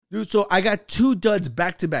Dude, so I got 2 duds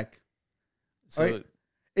back to back. So, right?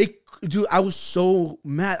 Dude, I was so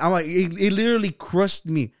mad. I'm like, it literally crushed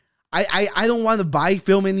me. I don't want to buy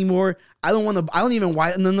film anymore. I don't even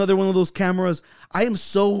want another one of those cameras. I am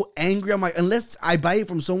so angry. I'm like, unless I buy it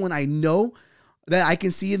from someone I know that I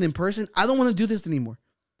can see it in person, I don't want to do this anymore.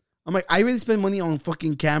 I'm like, I really spend money on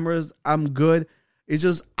fucking cameras. I'm good. It's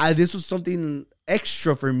just, this was something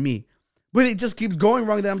extra for me. But it just keeps going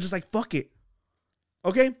wrong. That I'm just like, fuck it.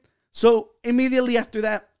 Okay? So immediately after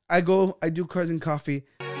that, I do Cars and Coffee.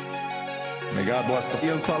 May God bless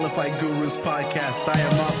the Unqualified Gurus podcast. I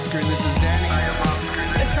am Oscar and this is Danny. I am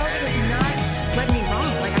Oscar. The struggle does not let me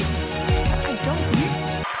wrong. Like, I don't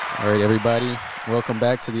miss. All right, everybody. Welcome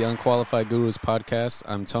back to the Unqualified Gurus podcast.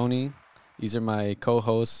 I'm Tony. These are my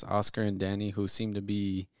co-hosts, Oscar and Danny, who seem to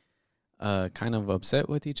be kind of upset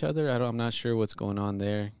with each other. I'm not sure what's going on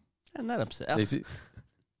there. I'm not upset.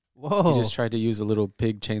 Whoa. He just tried to use a little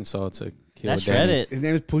pig chainsaw to kill That's Danny. Reddit. His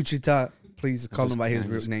name is Puchita. Please call him by his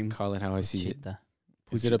real name. Call it how I see it. Puchita.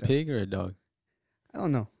 Is it a pig or a dog? I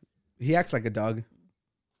don't know. He acts like a dog.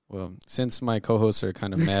 Well, since my co-hosts are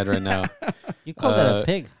kind of mad right now. You call that a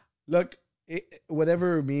pig? Look,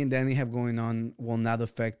 whatever me and Danny have going on will not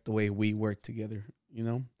affect the way we work together, you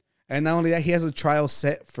know? And not only that, he has a trial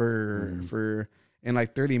set for in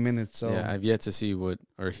like 30 minutes. So yeah, I've yet to see or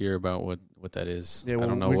hear about what that is. Yeah, I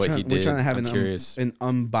don't know what he did. We're trying to have an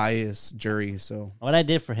unbiased jury. So what I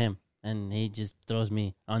did for him, and he just throws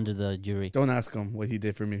me under the jury. Don't ask him what he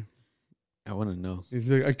did for me. I want to know. He's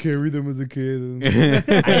like, I carried them as a kid. I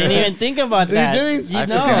didn't even think about that. Because you're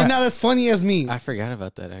not as funny as me. I forgot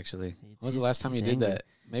about that, actually. When was the last time you did that?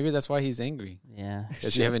 Maybe that's why he's angry. Yeah.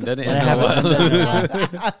 Because you haven't done it in a while.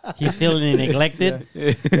 He's feeling neglected.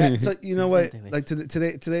 Yeah, so you know what? Like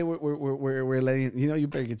today we're letting you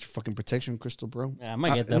better get your fucking protection crystal, bro. Yeah, I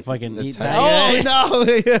might get the fucking no, yeah,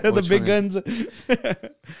 the big guns.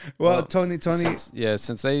 Well, Tony.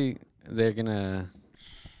 Since they're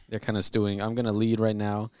kind of stewing. I'm gonna lead right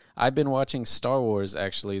now. I've been watching Star Wars.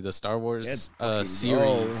 Actually, the Star Wars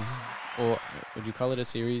series. Or would you call it a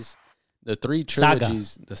series? The 3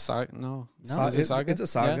 trilogies. Saga. The saga? No, is it saga? It's a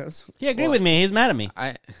saga. Yeah? He agreed with me. He's mad at me.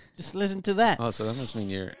 Just listen to that. Oh, so that must mean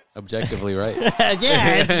you're objectively right.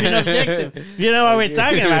 Yeah, it's been objective. You know what we're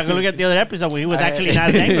talking about? Go look at the other episode where he was actually not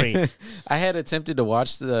as angry. I had attempted to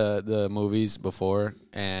watch the movies before,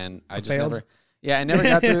 and I just failed. never. Yeah, I never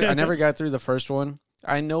got through. I never got through the first one.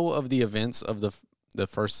 I know of the events of the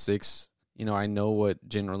first 6. You know, I know what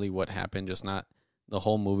happened, just not the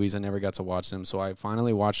whole movies. I never got to watch them. So I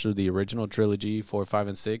finally watched through the original trilogy, 4, 5,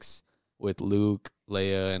 and 6, with Luke,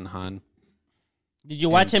 Leia, and Han. Did you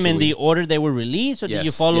watch them in the order they were released, or did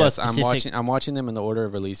you follow a specific? I'm watching them in the order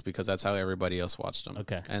of release because that's how everybody else watched them.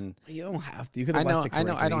 Okay. And you don't have to. You could have watched it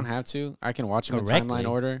correctly. I don't have to. I can watch them in Correctly? timeline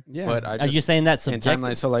order. Yeah. But Are you saying that's subjective?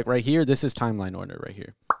 timeline? So like right here, this is timeline order right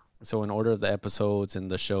here. So in order of the episodes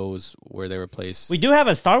and the shows where they were placed. We do have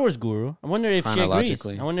a Star Wars guru. I wonder if she agrees.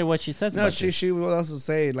 Chronologically. I wonder what she says. No, about this. she would also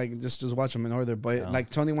say like just watch them in order, but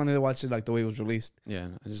like Tony wanted to watch it like the way it was released. Yeah,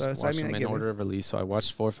 I just So, watched them in order of release. So I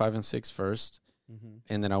watched 4, 5, and 6 first.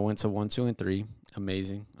 And then I went to 1, 2, and 3.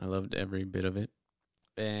 Amazing. I loved every bit of it.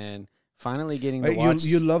 And finally getting to watch.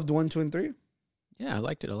 You loved 1, 2, and 3? Yeah, I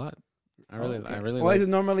liked it a lot. I really Well, liked is it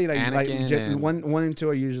normally like Anakin and 1 and 2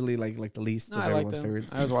 are usually like the least No, of I liked everyone's them.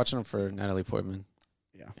 favorites. I was watching them for Natalie Portman.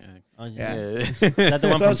 Yeah. Oh, Yeah. Is that the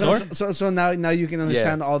one from Thor? So now you can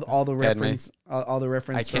understand all the reference all the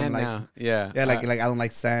reference. I can from, like, now. Yeah. Yeah, like I don't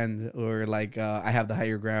like sand, or like I have the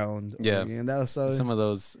higher ground. Yeah. And that was so. Some of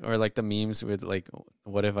those, or like the memes with like,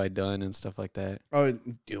 what have I done and stuff like that. Oh,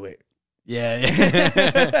 do it. Yeah.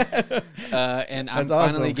 And I'm That's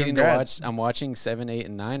awesome. finally getting Congrats. to watch. I'm watching 7, 8,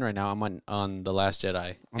 and 9 right now. I'm on The Last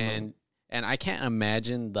Jedi, and I can't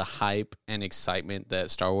imagine the hype and excitement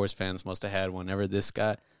that Star Wars fans must have had whenever this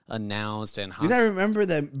got announced. And You gotta remember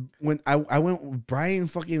that when I went, Brian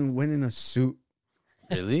fucking went in a suit.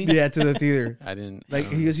 Really? Yeah, to the theater. I didn't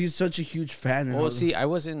Because he's such a huge fan. And Well, see, I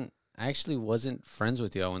actually wasn't friends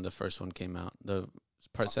with y'all when the first one came out. The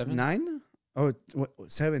part 7, 9. Oh,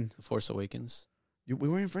 7. The Force Awakens. We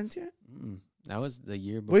weren't friends yet. That was the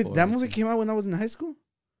year before. Wait, that movie came out when I was in high school.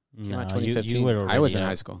 Came out 2015. I was in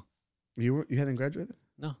high school. You hadn't graduated?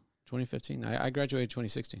 No, 2015. I graduated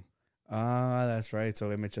 2016. Ah, that's right.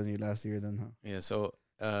 So I met you last year then, huh? Yeah, so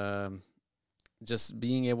just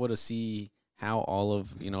being able to see how all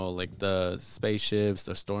of, like the spaceships,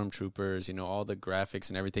 the stormtroopers, all the graphics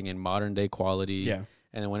and everything in modern day quality. Yeah.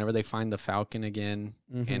 And then whenever they find the Falcon again,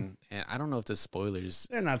 and I don't know if this spoilers.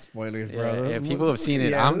 They're not spoilers, Yeah, bro. if people have seen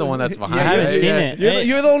it, I'm the one that's behind. I haven't it. seen it.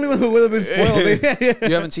 You're the only one who would have been spoiled.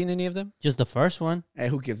 You haven't seen any of them? Just the first one. Hey,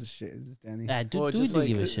 who gives a shit? Is this Danny? I do, Well, do just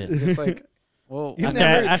give a shit. Just like, well, You After-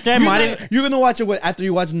 never- after I you're, might- not- you're gonna watch it after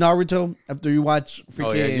you watch Naruto, after you watch freaking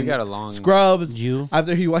oh yeah, you got a long. Scrubs, You,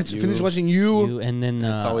 after you watch You. finish watching you. and then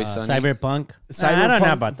It's Always Sunny. Cyberpunk. I don't know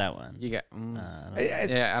Cyberpunk. about that one. You got.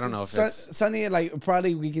 Yeah, I don't know if it's Sunny. Like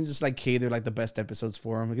probably we can just like cater like the best episodes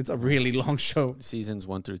for him. Like, it's a really long show. seasons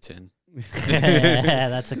 1 through 10.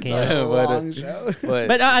 That's okay. It's a But, long show.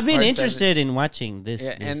 But I've been Part interested in watching this.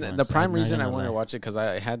 Yeah, this and one, the so prime I'm not reason I gonna wanted to lie. watch it because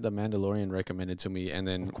I had the Mandalorian recommended to me, and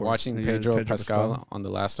then course. watching Yeah, Pedro Pedro Pascal Pascal. on The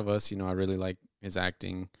Last of Us. I really like his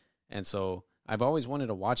acting, and so I've always wanted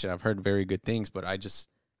to watch it. I've heard very good things, but I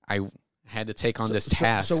had to take on this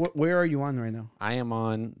task. So where are you on right now? I am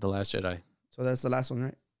on The Last Jedi. So that's the last one,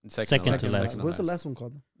 right? Second to last. What's the last one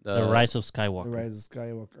called? The Rise of Skywalker. The Rise of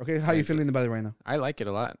Skywalker. Okay, how are you Rise of- feeling about it right now? I like it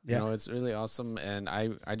a lot. Yeah. It's really awesome, and I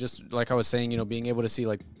just like I was saying, being able to see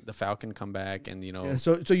like the Falcon come back, and Yeah,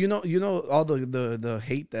 so you know all the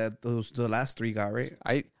hate that the last three got,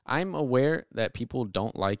 right? I'm aware that people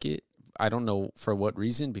don't like it. I don't know for what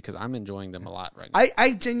reason because I'm enjoying them a lot right now.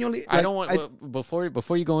 I genuinely I don't want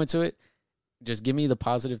before you go into it. Just give me the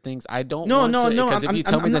positive things. I don't no want no to, no. because if you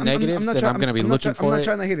tell me the negatives, then I'm going to be looking for I'm not it.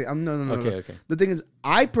 trying to hate it. No. Okay. The thing is,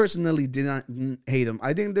 I personally did not hate him.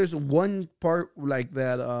 I think there's one part like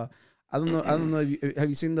that. I don't know. Have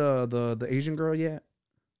you seen the Asian girl yet?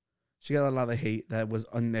 She got a lot of hate that was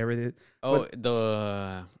unmerited. Oh,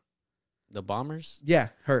 the bombers? Yeah,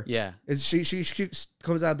 her. Yeah. She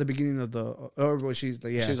comes out at the beginning of she's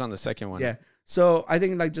the She was on the second one. Yeah. So I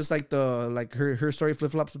think her story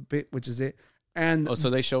flip flops a bit, which is it. And Oh, so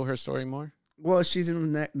they show her story more? well, she's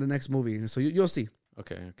in the next movie, so you'll see.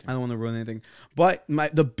 Okay. I don't want to ruin anything, but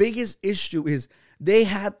the biggest issue is they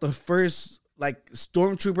had the first like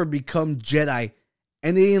stormtrooper become Jedi,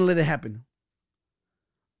 and they didn't let it happen.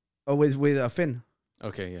 Oh, with Finn,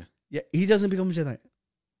 Okay, yeah, he doesn't become Jedi.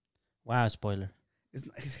 Wow, spoiler. It's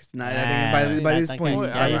not. I think by this point, Well,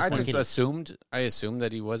 Yeah, I just just point assumed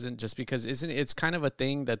that he wasn't, just because it's kind of a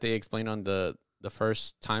thing that they explain on the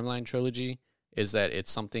first timeline trilogy, is that it's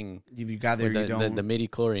something if you got there, with you don't. the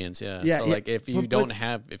midi-chlorians, yeah. Yeah, So yeah. like if you But- don't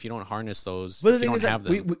harness those, But the if you thing don't is that have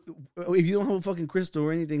them. if you don't have a fucking crystal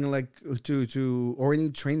or anything like to or any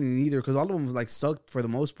training either, because all of them like sucked for the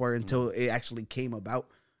most part until it actually came about,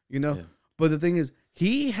 Yeah. But the thing is,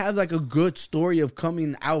 he had like a good story of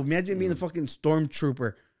coming out. Imagine being a fucking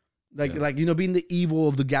stormtrooper, being the evil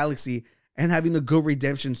of the galaxy and having a good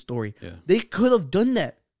redemption story. Yeah. They could have done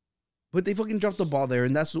that. But they fucking dropped the ball there,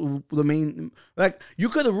 and that's the main. Like, you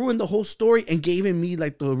could have ruined the whole story and given me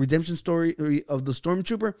like the redemption story of the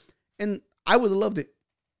stormtrooper, and I would have loved it,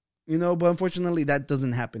 But unfortunately, that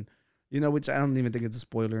doesn't happen, Which I don't even think it's a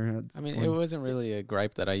spoiler. I mean, it wasn't really a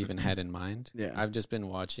gripe that I even had in mind. Yeah. I've just been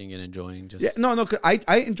watching and enjoying. No. 'Cause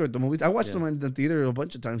I enjoyed the movies. I watched Yeah. them in the theater a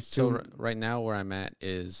bunch of times too. So right now, where I'm at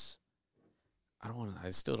is, I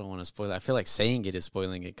still don't want to spoil it. I feel like saying it is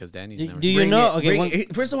spoiling it because Danny's never. Do you Bring know? it, Okay, bring one-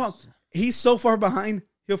 it. First of all, he's so far behind,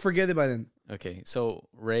 he'll forget it by then. Okay, so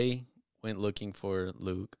Rey went looking for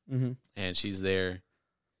Luke, Mm-hmm. and she's there,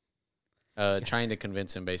 trying to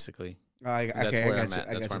convince him. Basically, I that's got where you. I'm at.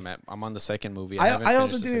 That's where I'm at. I'm on the second movie. I haven't also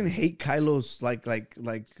finished the didn't second. hate Kylo's like.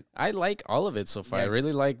 I like all of it so far. Yeah. I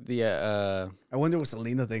really like the. I wonder what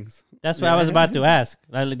Selena thinks. That's what I was about to ask.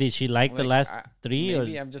 Did she like the last three?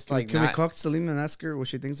 Maybe Or? I'm just Can, like can we not. call Selena and ask her what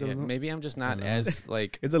she thinks Yeah, of them? maybe I'm just not as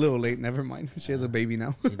like. It's a little late. Never mind. She has a baby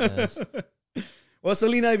now. She does. Well,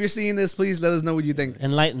 Selena, if you're seeing this, please let us know what you think.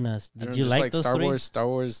 Enlighten us. I don't Did know, you just like those three? Star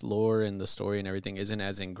Wars lore and the story and everything isn't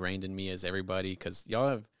as ingrained in me as everybody, because y'all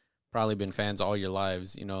have probably been fans all your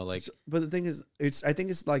lives, like But the thing is, I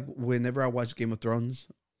think it's like whenever I watch Game of Thrones,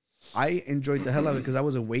 I enjoyed the hell out of it because I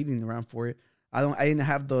wasn't waiting around for it. I didn't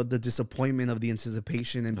have the disappointment of the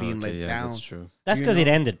anticipation and being let down. That's true. That's you because it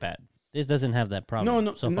know. ended bad. This doesn't have that problem.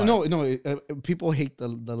 No, so far. no. People hate the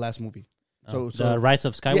last movie. Oh, So the Rise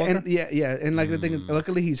of Skywalker. Yeah, and like the thing is,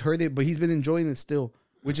 luckily he's heard it, but he's been enjoying it still,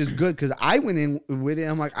 which is good because I went in with it.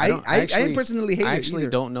 I'm like, I personally hate it. I actually either.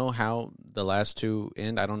 don't know how the last two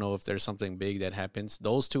end. I don't know if there's something big that happens.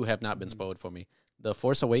 Those two have not been spoiled for me. The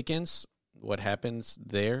Force Awakens, what happens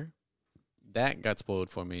there, that got spoiled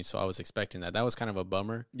for me. So I was expecting that. That was kind of a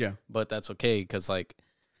bummer. Yeah, But that's okay because like,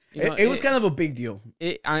 it was kind of a big deal.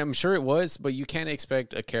 I'm sure it was, but you can't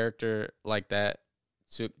expect a character like that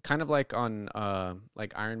to kind of like on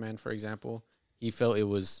like Iron Man, for example. He felt it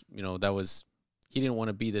was, he didn't want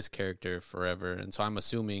to be this character forever. And so I'm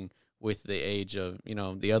assuming with the age of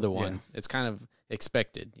the other one. It's kind of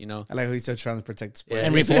expected, I like how he's still trying to protect the sport. Yeah.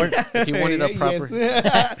 And report. If he wanted a proper,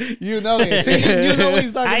 Yes. You know it. See, you know what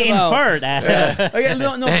he's talking I about. inferred that. Okay,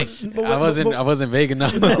 no, Dang, but I wasn't vague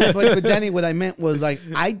enough. but Danny, what I meant was like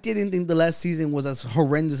I didn't think the last season was as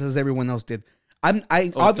horrendous as everyone else did.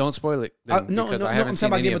 Don't spoil it. Then, no, because no, I no, haven't I'm seen talking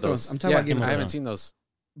about any Game of of Thrones. those. I'm talking about Game of I haven't Thrones. seen those.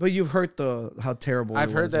 But you've heard how terrible. I've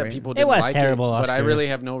it heard was, that right? people It didn't was like terrible, it, but I Oscar. really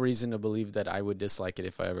have no reason to believe that I would dislike it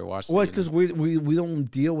if I ever watched it. Well, it's again. because we don't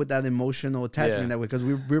deal with that emotional attachment Yeah. that way because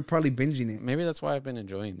we're probably binging it. Maybe that's why I've been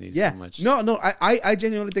enjoying these Yeah. so much. No. I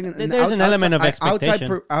genuinely think There's an element of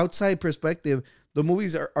expectation. outside perspective, the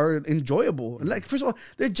movies are enjoyable. Like first of all,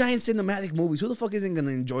 they're giant cinematic movies. Who the fuck isn't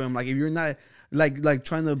gonna enjoy them? Like if you're not like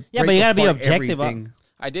trying to Yeah, break but you gotta be apart objective. everything.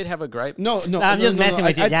 I did have a gripe. No, I'm just messing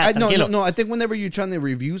with you. Yeah, tranquilo. No. I think whenever you're trying to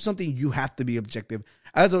review something, you have to be objective.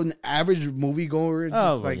 As an average moviegoer, it's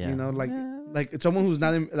Oh, just like yeah. like someone who's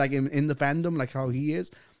not in the fandom, like how he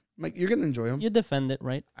is, like you're gonna enjoy him. You defend it,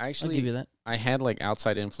 right? I I'll actually, give you that. I had like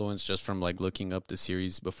outside influence just from like looking up the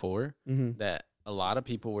series before that a lot of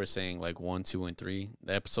people were saying like 1, 2, and 3.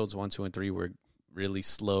 The episodes 1, 2, and 3 were really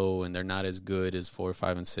slow and they're not as good as 4,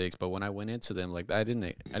 5, and 6. But when I went into them, like I didn't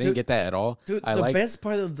get that at all. Dude, I the best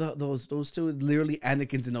part of those two is literally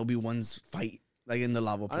Anakin's and Obi-Wan's fight, like in the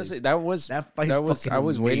lava place. Honestly, that fight was fucking I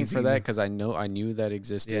was waiting for amazing. that because I knew that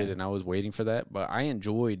existed Yeah. and I was waiting for that. But I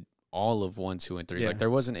enjoyed all of 1, 2, and 3. Yeah. Like there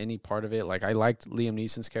wasn't any part of it. Like I liked Liam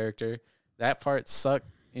Neeson's character. That part sucked,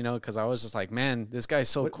 because I was just like, man, this guy's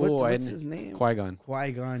so cool. What's his name? Qui-Gon.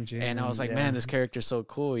 Qui-Gon Jinn. And I was like, man, this character's so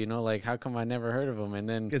cool. Like how come I never heard of him? And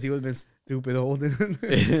then because he would have been stupid old.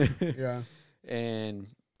 Yeah. and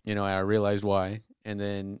I realized why. And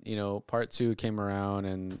then part 2 came around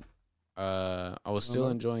and I was still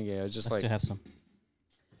enjoying it. I was just Like like to have some.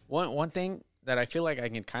 one thing that I feel like I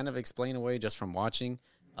can kind of explain away just from watching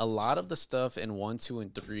a lot of the stuff in 1, 2,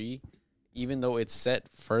 and 3. Even though it's set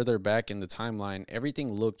further back in the timeline,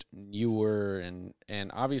 everything looked newer and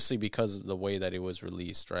obviously because of the way that it was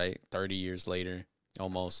released, right? 30 years later,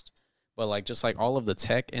 almost. But like just like all of the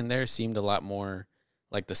tech in there seemed a lot more,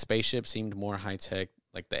 like the spaceship seemed more high tech,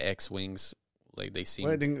 like the X-wings, like they seemed.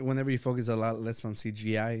 Well, I think whenever you focus a lot less on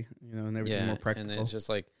CGI, and everything more practical. And it's just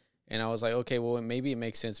like, and I was like, okay, well maybe it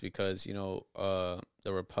makes sense because the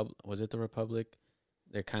Republic, was it the Republic?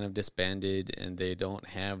 They're kind of disbanded and they don't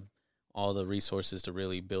have all the resources to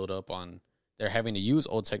really build up on. They're having to use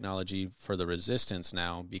old technology for the resistance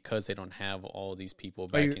now because they don't have all these people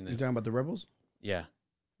back You're in the. talking about the rebels? Yeah,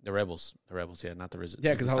 the rebels, yeah, not the resistance.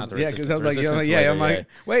 Yeah, because I was like, I'm like,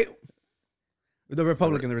 wait, the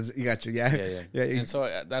Republic and the you got you, yeah. And so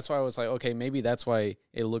that's why I was like, okay, maybe that's why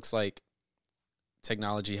it looks like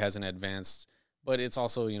technology hasn't advanced, but it's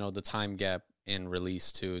also the time gap in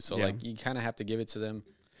release too. So like you kind of have to give it to them.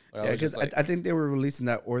 But Yeah, because I think they were releasing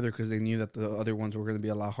that order because they knew that the other ones were going to be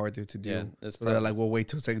a lot harder to do. Yeah, that's so they're like, we'll wait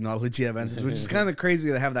till technology advances, which is kind of crazy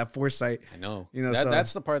to have that foresight. I know. So-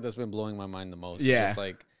 That's the part that's been blowing my mind the most. Yeah. Just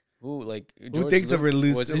like who thinks of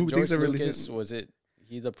release? Was it Who George thinks of Lucas? releasing? Was it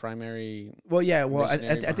he the primary? Well, yeah. Well, I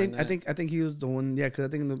visionary think behind I think he was the one. Yeah, because I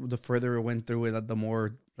think the further it went through it, the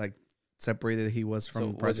more like separated he was from. So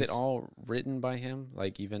was projects. it all written by him?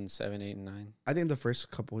 Like even 7, 8, and 9? I think the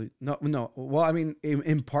first couple. No. Well, I mean,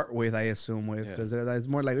 in part with I assume with because it's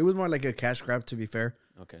more like it was more like a cash grab to be fair.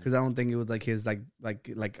 Okay. Because I don't think it was like his like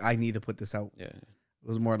I need to put this out. Yeah. It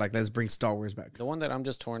was more like let's bring Star Wars back. The one that I'm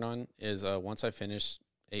just torn on is once I finish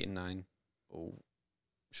 8 and 9.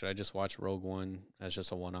 Should I just watch Rogue One as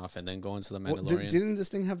just a one-off and then go into the Mandalorian? Didn't this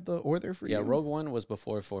thing have the order for you? Yeah, Rogue One was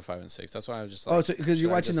before 4, 5, and 6. That's why I was just like, Oh, so because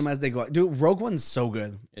you're watching them as they go. Dude, Rogue One's so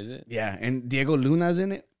good. Is it? Yeah, and Diego Luna's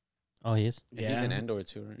in it. Oh, he is? He's in Endor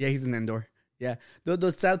too, right? Yeah, he's in Endor. Yeah.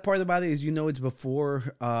 The sad part about it is it's before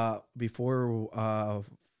 4,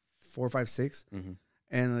 5, 6. Mhm.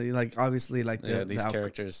 And like obviously like These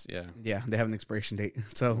characters, yeah. Yeah, they have an expiration date.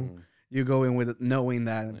 So Mhm. you go in with it knowing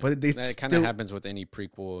that. But That kind of happens with any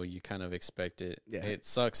prequel. You kind of expect it. Yeah. It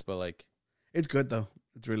sucks, but like it's good though.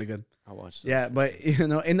 It's really good. I watched. Yeah, but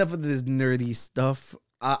enough of this nerdy stuff.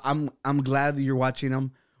 I'm glad that you're watching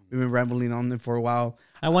them. We've been rambling on them for a while.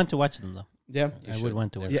 I want to watch them, though. Yeah. I would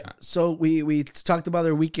want to watch Yeah. them. So we talked about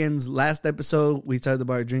our weekends last episode. We talked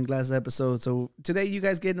about our drink last episode. So today you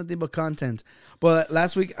guys get nothing but content. But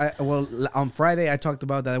last week, on Friday, I talked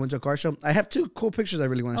about that I went to a car show. I have 2 cool pictures I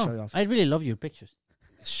really want to show you off. I really love your pictures.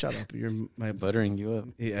 Shut up. You're my buttering you up.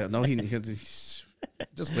 Yeah, no, just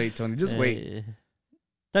wait, Tony. Just wait.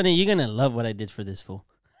 Tony, you're going to love what I did for this fool.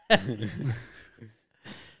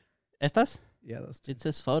 Estas? Yeah, that's It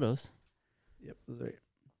says photos. yep, that's right.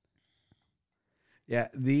 Yeah,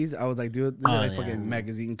 these I was like, dude, these Oh, are like yeah. fucking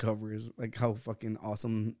magazine covers. Like how fucking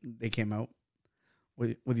awesome they came out. What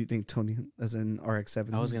do you think, Tony? As an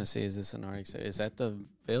RX-7? I was gonna say, is this an RX? Is that the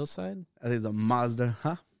Veil side? I think it's a Mazda,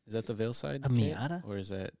 huh? Is that the Veil side? A kit? Miata? Or is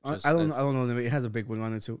that? I Just don't. that's- I don't know. It has a big one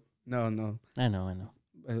on it too. No. I know.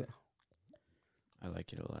 I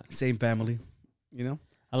like it a lot. Same family. You know.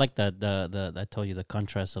 I like the I told you the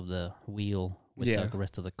contrast of the wheel with Yeah. the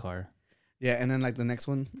rest of the car. Yeah, and then like the next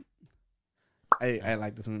one, I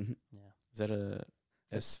like this one. Is that a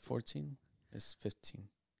S14? S15?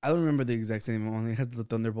 I don't remember the exact same one. It has the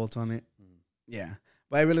Thunderbolts on it. Mm. Yeah,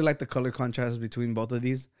 but I really like the color contrast between both of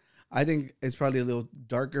these. I think it's probably a little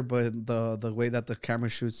darker, but the way that the camera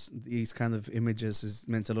shoots these kind of images is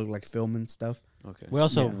meant to look like film and stuff. Okay. We're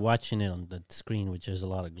also Yeah. watching it on the screen, which is a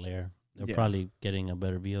lot of glare. They're Yeah. probably getting a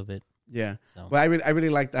better view of it. Yeah, So. but I really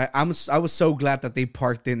like that. I was so glad that they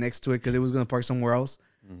parked it next to it because it was gonna park somewhere else,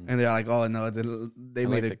 Mhm. and they're like, oh no, they I made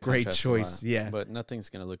like a the great contrast a choice. lot, Yeah, but nothing's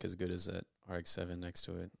gonna look as good as that RX-7 next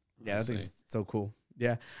to it. yeah, I think honestly. it's so cool.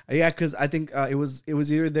 Yeah, because I think it was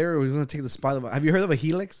either there or it was gonna take the spot of. Have you heard of a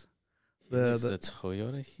Helix? Helix, the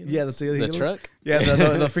Toyota Helix? Yeah, the Toyota the Helix. truck. Yeah,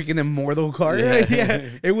 the freaking immortal car. Yeah. Yeah,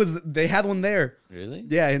 it was. They had one there. Really?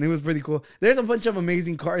 Yeah, and it was pretty cool. There's a bunch of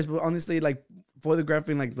amazing cars, but honestly, like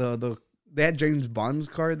photographing, like they had James Bond's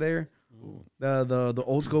car there. Ooh. The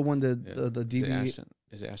old school one, the Yeah. DB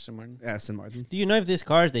Is it Aston Martin? Aston Martin. Do you know if these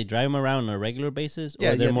cars they drive them around on a regular basis, or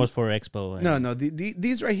Yeah, they're yeah, more for expo? and- No,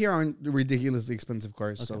 these right here aren't ridiculously expensive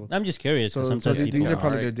cars. Okay. So I'm just curious. 'cause So- sometimes so people these are are-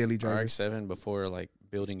 probably their daily drivers. RX-7 before like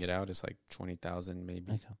building it out is like 20,000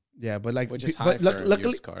 maybe, Okay. yeah, but like, which is but high for a luckily,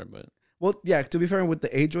 used car. But well, yeah. To be fair, with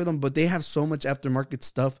the age of them, but they have so much aftermarket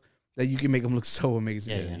stuff that you can make them look so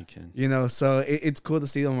amazing. Yeah. you can. You know, so it's cool to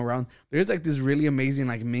see them around. There's like this really amazing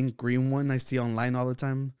like mint green one I see online all the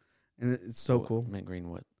time, and it's so What- cool. Mint green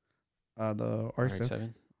what? The RX-7.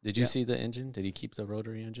 RX-7. Did you Yeah. see the engine? Did he keep the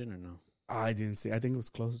rotary engine or no? I didn't see. I think it was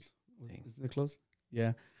closed. Dang. Is it closed?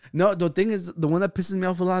 Yeah. No, the thing is, the one that pisses me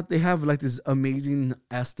off a lot, they have like this amazing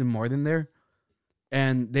Aston Martin there,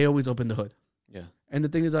 and they always open the hood. Yeah. And the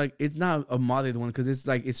thing is, like, it's not a modded one because it's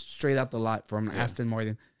like it's straight out the lot from Yeah. Aston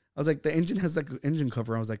Martin. I was like, the engine has like an engine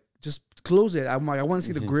cover. I was like, just close it. I'm like, I want to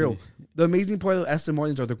see the grill. The amazing part of Aston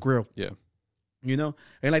Martins are the grill. Yeah. You know,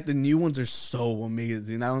 and like the new ones are so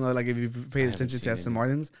amazing. I don't know, like if you've paid haven't attention to seen Aston any.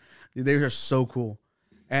 Martins, they are so cool.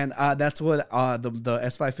 And that's what the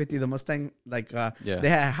S550, the Mustang, like Yeah. they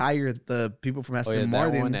had hired the people from Oh Aston yeah,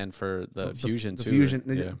 Martin. that one and for the Fusion the too. Fusion,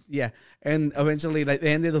 Yeah. yeah. And eventually, like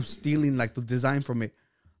they ended up stealing like the design from it,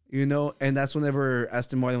 you know. And that's whenever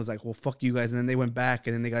Aston Martin was like, "Well, fuck you guys," and then they went back,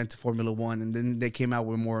 and then they got into Formula One, and then they came out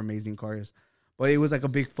with more amazing cars. But it was like a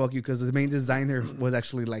big fuck you because the main designer was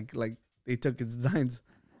actually like they took his designs.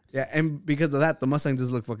 Yeah, and because of that, the Mustang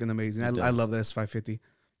does look fucking amazing. It I does. love the S550.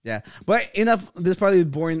 Yeah, but enough. This is probably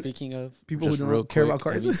boring. Speaking of people who just don't real care quick, about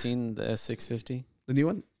cars. have you seen the S650? The new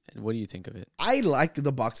one. And what do you think of it? I like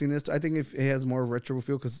the boxiness. I think if it has more retro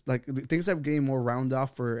feel because like things are getting more round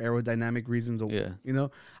off for aerodynamic reasons. Yeah. You know,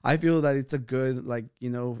 I feel that it's a good like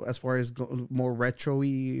as far as more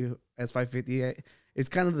retro-y S550. It's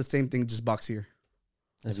kind of the same thing, just boxier.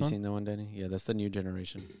 This Have you one? seen that one, Danny? Yeah, that's the new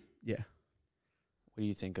generation. Yeah. What do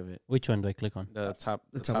you think of it? Which one do I click on? The top.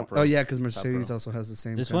 The The top top one. Oh row. yeah, because Mercedes row. also has the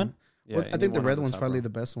same. This kinda- one? Yeah, Well, I think the anyone red on the one's top probably row. the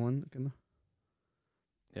best one. Kinda.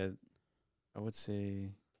 Yeah, I would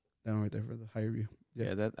say. That one right there for the higher view. Yeah.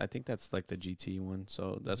 Yeah, that I think that's like the GT one.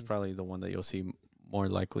 So that's probably the one that you'll see more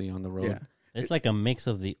likely on the road. Yeah. It's like a mix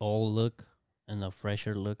of the old look and the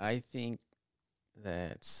fresher look. I think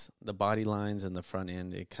that's the body lines and the front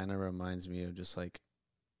end. It kind of reminds me of just like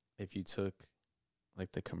if you took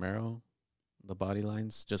like the Camaro, the body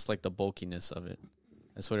lines, just like the bulkiness of it.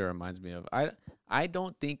 That's what it reminds me of. I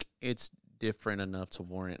don't think it's different enough to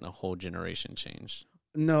warrant a whole generation change.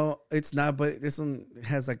 No, it's not. But this one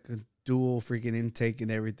has like a dual freaking intake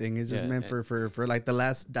and everything. It's just Yeah, meant for like the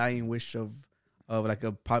last dying wish of like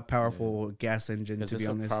a powerful gas engine. Because To be this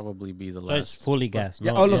will honest. probably be the So last. it's fully gas.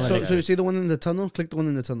 Yeah. no- Oh look. no So electric. you see the one in the tunnel? Click the one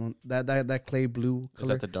in the tunnel. That clay blue Is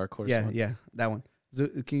color. that the Dark Horse Yeah. one? Yeah. That one.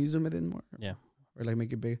 Can you zoom it in more? Yeah. Or like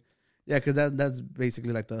make it big? Yeah, because that's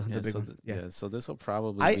basically like the Yeah, big so one. yeah, so this will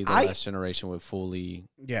probably I- be the I- last generation with fully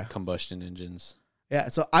Yeah. combustion engines. Yeah,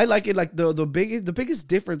 so I like it. Like the biggest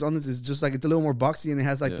difference on this is just like it's a little more boxy and it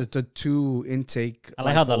has like Yeah. the two intake. I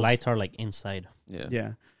like how the holes. lights are like inside.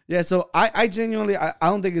 Yeah. Yeah. So I genuinely I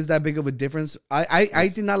don't think it's that big of a difference. I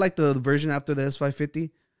did not like the version after the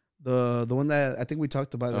S550, the one that I think we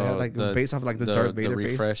talked about, that had, like based off like the Darth Vader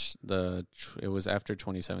face. refresh. It was after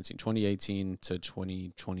 2017, 2018 to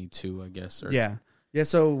 2022, I guess. Or Yeah. Yeah.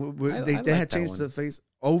 So I they like had that changed one. the face.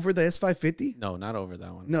 over the S550. No, not over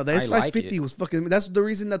that one. No, the I S550 like it. was fucking. That's the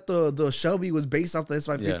reason that the Shelby was based off the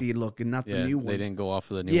S550 look and not the Yeah, new one. they didn't go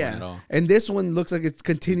off of the new one at all. And this one looks like it's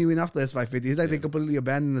continuing off the S550. It's like they Yeah. completely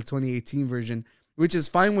abandoned the 2018 version, which is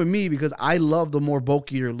fine with me because I love the more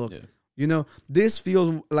bulkier look. Yeah. You know, this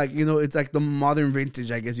feels like, you know, it's like the modern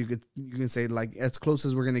vintage, I guess you can say, like as close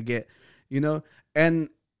as we're gonna get, you know, and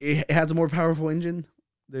it has a more powerful engine.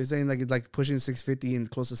 They're saying like it's like pushing 650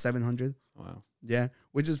 and close to 700. Wow. Yeah,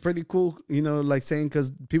 which is pretty cool, you know, like saying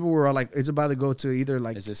because people were all like, it's about to go to either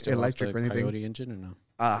like Is it still electric off or the anything. Coyote engine or no?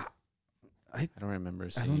 I I don't remember I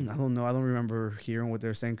seeing. don't know. I don't remember hearing what they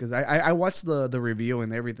were saying because I watched the review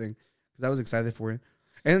and everything because I was excited for it.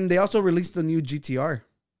 And they also released the new GTR.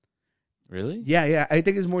 Really? Yeah. I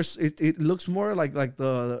think it's more. It looks more like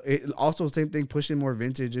it also same thing, pushing more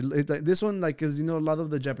vintage. It like this one, like, because you know a lot of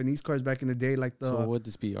the Japanese cars back in the day, like the So would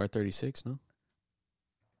this be R36? No.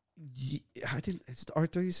 I think it's the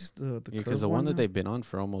R36. The Yeah, because the one that they've been on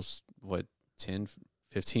for almost 10,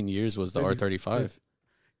 15 years was the 30, R35.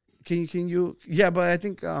 Can you? Yeah, but I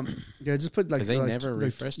think yeah, just put like 'Cause they like, never like,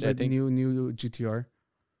 refreshed it, I like think. new GTR.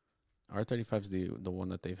 R35 is the one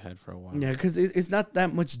that they've had for a while. Yeah, because it's not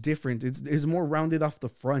that much different. It's more rounded off the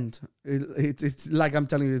front. It's like I'm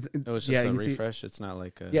telling you. It was just yeah, a you see, refresh. It's not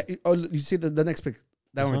like a. yeah. You see the next pic,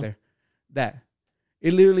 that one Uh-huh. right there, that.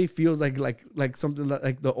 It literally feels like something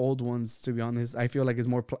like the old ones. To be honest, I feel like it's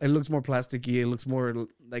more. It looks more plasticky. It looks more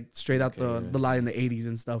like straight out Okay, the line in the '80s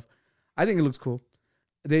and stuff. I think it looks cool.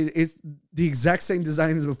 It's the exact same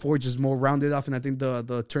design as before, just more rounded off, and I think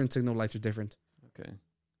the turn signal lights are different. Okay.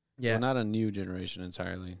 Yeah, So not a new generation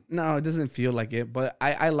entirely. no, it doesn't feel like it, but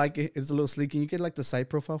I like it. It's a little sleek, and you get like the side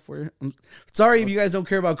profile for it. I'm sorry if you guys don't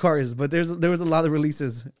care about cars, but there was a lot of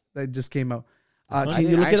releases that just came out. Can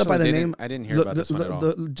you look it up by the name? I didn't hear about this one at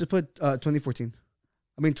all. Just put 2014.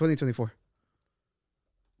 I mean 2024.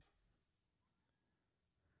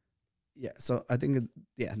 Yeah, so I think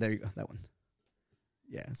there you go, that one.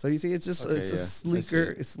 Yeah, so you see, it's just Okay, it's a yeah, I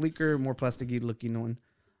see sleeker, more plasticky looking one.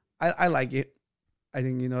 I like it. I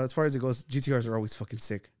think, you know, as far as it goes, GTRs are always fucking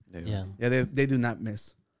sick. Yeah. Yeah, they do not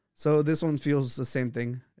miss. So this one feels the same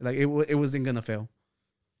thing. Like it wasn't gonna fail.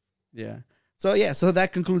 Yeah. So yeah, so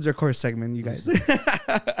that concludes our core segment, you guys.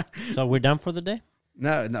 So we're done for the day?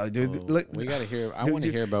 no, dude. Oh, Look, we gotta hear. I dude, want to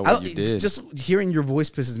dude, hear about I what don't- you did. Just hearing your voice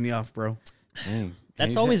pisses me off, bro. Dang. That's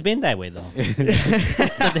Can you always been that way, though.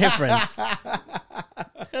 What's the difference?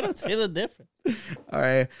 I don't see the difference. All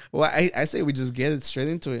right. Well, I say we just get it straight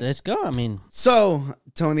into it. Let's go. I mean, So,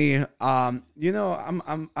 Tony, you know,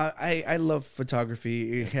 I love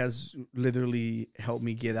photography. It has literally helped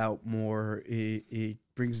me get out more. It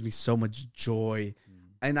brings me so much joy.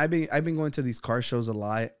 And I've been going to these car shows a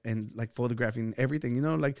lot and like photographing everything. You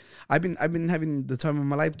know, like I've been having the time of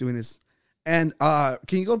my life doing this. And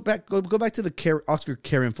can you go back to the Oscar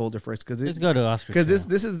Karen folder first? Because let's go to Oscar. because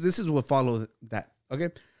this is what follows that. Okay,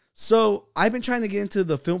 so I've been trying to get into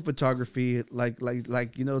the film photography, like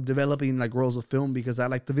you know, developing like rolls of film because I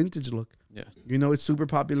like the vintage look. Yeah. You know, it's super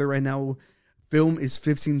popular right now. Film is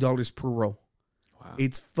 $15 per roll. Wow.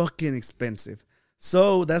 It's fucking expensive.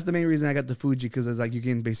 So that's the main reason I got the Fuji, because it's like you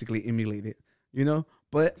can basically emulate it. You know,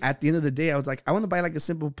 but at the end of the day, I was like, I want to buy like a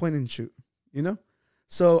simple point and shoot. You know.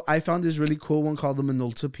 So I found this really cool one called the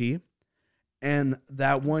Minolta P, and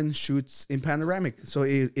that one shoots in panoramic. So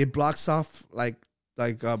it blocks off like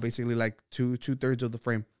basically like two-thirds of the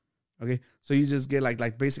frame. Okay, so you just get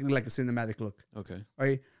like basically like a cinematic look. Okay. All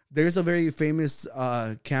right, there's a very famous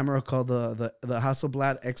camera called the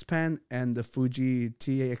Hasselblad X-Pan and the Fuji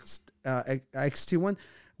XT1,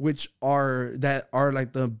 which are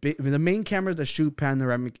like the main cameras that shoot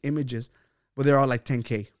panoramic images, but they're all like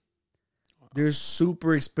 10K. They're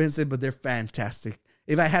super expensive, but they're fantastic.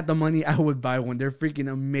 If I had the money, I would buy one. They're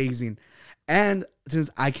freaking amazing. And since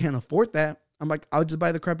I can't afford that, I'm like, I'll just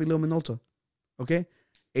buy the crappy little Minolta. Okay?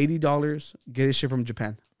 $80. Get this shit from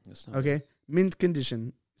Japan. That's not Okay? Mint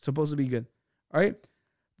condition. Supposed to be good. All right?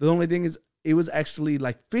 The only thing is, it was actually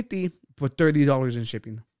like $50, but $30 in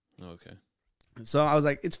shipping. Okay. So I was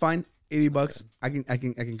like, it's fine. $80. I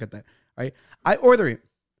can cut that. All right? I order it.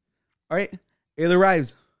 All right? It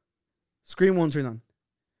arrives. Screen won't turn on.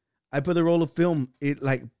 I put a roll of film. It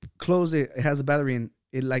like close it. It has a battery in.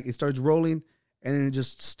 It starts rolling, and then it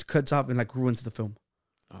just cuts off and like ruins the film.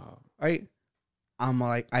 Oh. Right? I'm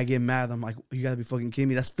like, I get mad. I'm like, you gotta be fucking kidding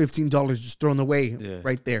me. That's $15 just thrown away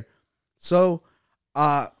right there. So,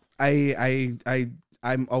 I'm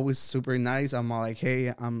always super nice. I'm all like,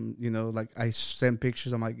 hey, you know, like I send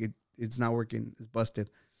pictures. I'm like, it's not working. It's busted.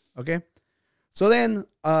 Okay. So then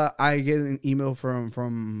I get an email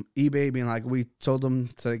from eBay being like, we told them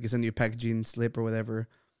to like, send you a packaging slip or whatever.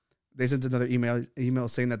 They sent another email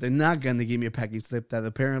saying that they're not going to give me a packaging slip, that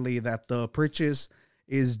apparently that the purchase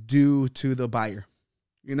is due to the buyer,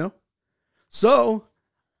 you know? So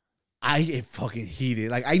I get fucking heated.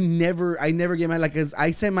 Like I never get mad. Like, cause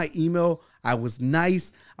I sent my email. I was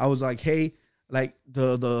nice. I was like, hey, like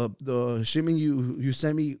the shipment you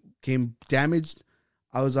sent me came damaged.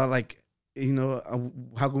 I was like, you know,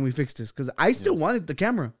 how can we fix this? Cause I still wanted the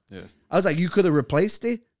camera. Yeah. I was like, you could have replaced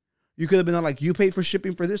it. You could have been like, you paid for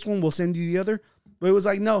shipping for this one. We'll send you the other. But it was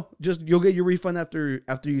like, no, just you'll get your refund after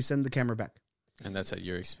you send the camera back. And that's at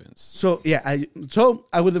your expense. So yeah, I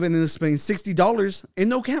would have been spending $60 and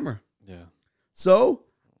no camera. Yeah. So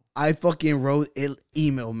I fucking wrote an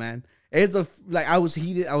email, man. It's I was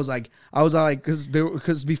heated. I was like,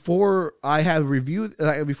 because before I had reviewed,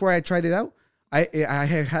 before I tried it out, I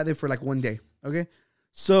had it for like 1 day. Okay.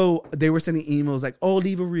 So they were sending emails like, oh,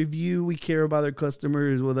 leave a review. We care about our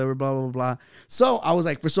customers, whatever, blah, blah, blah. So I was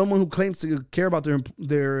like, for someone who claims to care about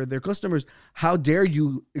their customers, how dare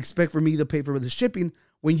you expect for me to pay for the shipping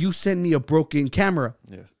when you send me a broken camera?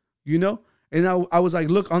 Yeah. You know? And I was like,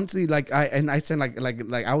 look, honestly, I said like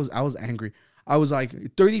I was angry. I was like,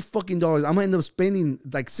 $30 fucking dollars. I'm gonna end up spending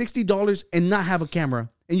like $60 and not have a camera,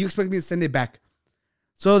 and you expect me to send it back.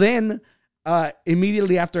 So then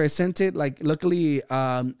immediately after I sent it, like luckily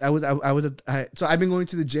so I've been going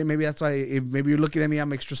to the gym. Maybe that's why maybe you're looking at me,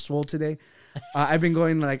 I'm extra swole today. I've been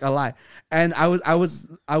going like a lot. And I was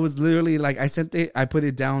literally like, I sent it, I put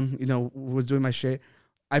it down, you know, was doing my shit.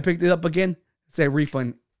 I picked it up again, said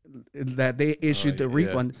refund, that they issued the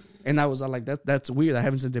refund. And I was all like, that's weird. I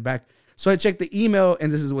haven't sent it back. So I checked the email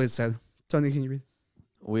and this is what it said. Tony, can you read?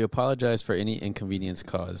 We apologize for any inconvenience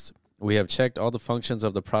caused. We have checked all the functions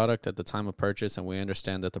of the product at the time of purchase, and we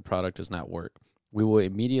understand that the product does not work. We will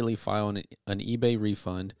immediately file an eBay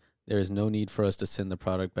refund. There is no need for us to send the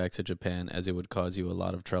product back to Japan, as it would cause you a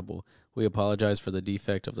lot of trouble. We apologize for the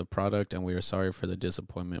defect of the product, and we are sorry for the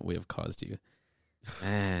disappointment we have caused you.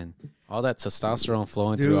 Man, all that testosterone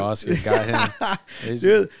flowing through Oscar got him.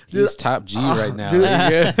 He's top G right now.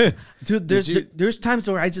 Dude, there's times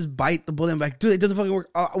where I just bite the bullet and I'm like, dude, it doesn't fucking work.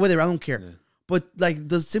 Whatever, I don't care. Yeah. But like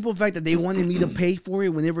the simple fact that they wanted me to pay for it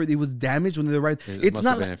whenever it was damaged, when they were right, it's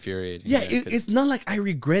not like, infuriating. Yeah, it's not like I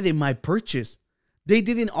regretted my purchase. They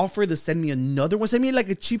didn't offer to send me another one. Send me like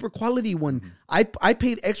a cheaper quality one. Mm-hmm. I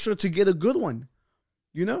paid extra to get a good one.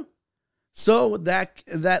 You know? So that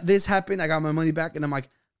this happened, I got my money back, and I'm like,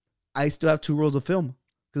 I still have 2 rolls of film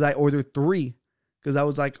because I ordered 3. Because I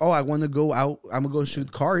was like, oh, I want to go out. I'm gonna go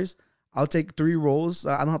shoot cars. I'll take 3 rolls.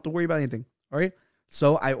 I don't have to worry about anything. All right.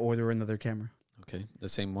 So I order another camera. Okay, the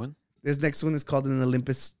same one. This next one is called an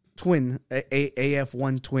Olympus Twin,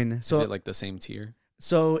 AF1 Twin. So is it like the same tier?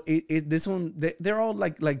 So this one, they're all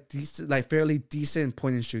like decent, like fairly decent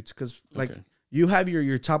point and shoots, because like you have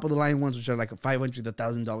your top of the line ones which are like $500 to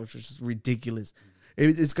 $1,000, which is ridiculous.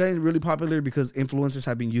 It's getting really popular because influencers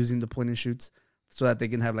have been using the point and shoots so that they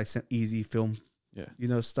can have like some easy film, you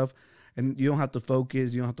know, stuff, and you don't have to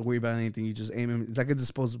focus, you don't have to worry about anything. You just aim them. It's like a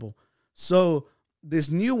disposable. So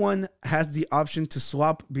this new one has the option to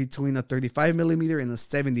swap between a 35 millimeter and a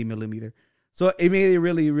 70 millimeter. So it made it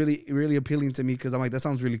really, really, really appealing to me because I'm like, that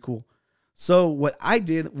sounds really cool. So what I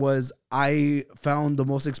did was I found the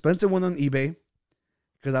most expensive one on eBay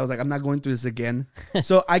because I was like, I'm not going through this again.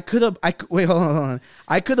 So I could have, wait, hold on.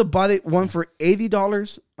 I could have bought it one for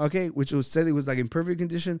 $80, okay, which was said it was like in perfect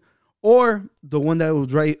condition, or the one that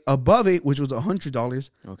was right above it, which was $100,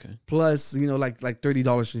 okay, plus, you know, like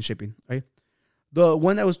 $30 in shipping, right? The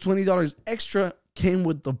one that was $20 extra came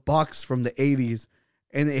with the box from the 80s,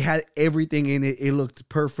 and it had everything in it. It looked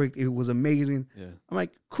perfect. It was amazing. Yeah. I'm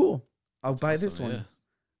like, cool. I'll buy this one. Yeah.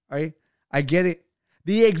 All right. I get it.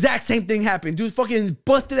 The exact same thing happened. Dude, fucking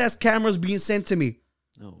busted ass cameras being sent to me.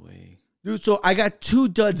 No way. Dude, so I got 2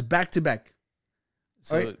 duds back to back.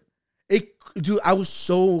 So right? Dude, I was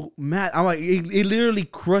so mad. I'm like, it literally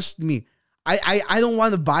crushed me. I don't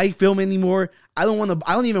want to buy film anymore. I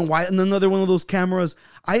don't even want another one of those cameras.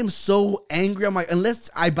 I am so angry. I'm like, unless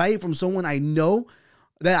I buy it from someone I know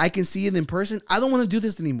that I can see it in person, I don't want to do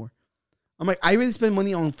this anymore. I'm like, I really spend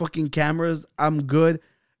money on fucking cameras. I'm good.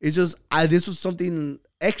 It's just, this was something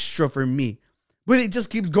extra for me. But it just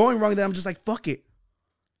keeps going wrong. That I'm just like, fuck it.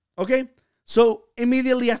 Okay? So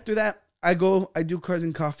immediately after that, I do Cars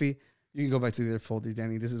and Coffee. You can go back to the other folder,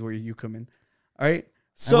 Danny. This is where you come in. All right?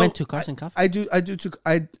 So I went to Cars and Coffee. I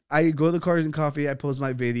go to Cars and Coffee. I post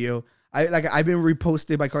my video. I've been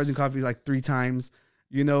reposted by Cars and Coffee like 3 times.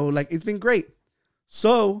 You know, like it's been great.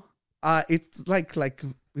 So it's like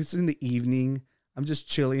It's in the evening. I'm just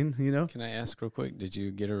chilling, you know. Can I ask real quick? Did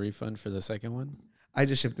you get a refund for the second one? I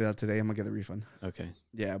just shipped it out today. I'm gonna get a refund. Okay.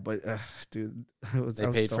 Yeah, but dude, They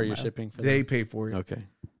paid so for your mad. shipping for They that? paid for it. Okay.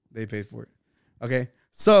 They paid for it. Okay.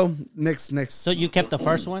 So next. So you kept the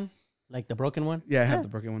first one, like the broken one? Yeah, I have the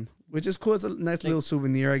broken one, which is cool. It's a nice little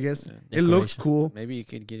souvenir, I guess. Yeah. It looks cool. Maybe you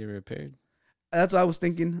could get it repaired. That's what I was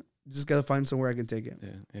thinking. Just gotta find somewhere I can take it. Yeah.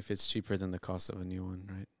 If it's cheaper than the cost of a new one,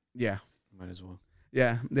 right? Yeah, Might as well.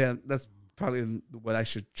 yeah. That's probably what I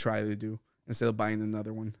should try to do instead of buying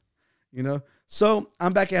another one. You know. So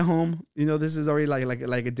I'm back at home. You know, this is already like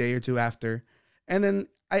a day or two after, and then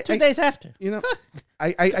 2 days after. You know,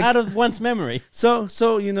 I Out of one's memory. so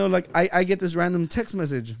you know, like I get this random text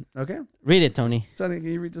message. Okay, Read it, Tony. Tony, can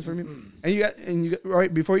you read this for me? And you got all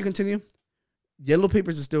right. Before you continue, Yellow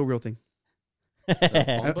Papers is still a real thing.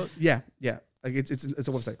 Phone book? Yeah. Like it's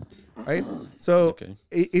a website, right? So Okay.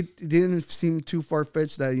 it didn't seem too far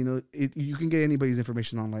fetched that you know you can get anybody's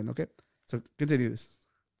information online. Okay, so continue this.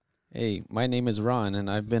 Hey, my name is Ron, and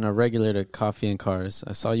I've been a regular to Coffee and Cars.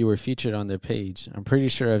 I saw you were featured on their page. I'm pretty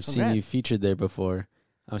sure I've seen you Congrats. featured there before.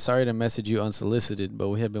 I'm sorry to message you unsolicited, but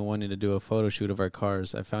we have been wanting to do a photo shoot of our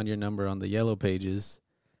cars. I found your number on the Yellow Pages.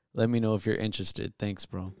 Let me know if you're interested. Thanks,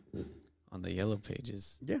 bro. On the Yellow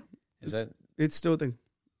Pages. Yeah, Is that it's still a thing.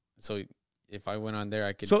 so? If I went on there,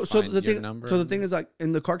 I could So find the your thing, number. so the thing is like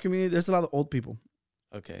in the car community, there's a lot of old people.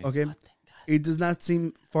 Okay. Okay, it does not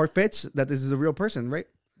seem far fetched that this is a real person, right?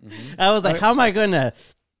 I was like, how am I going to...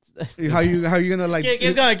 How you gonna like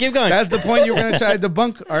Keep going. That's the point you're gonna try to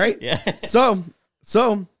debunk. All right. Yeah. So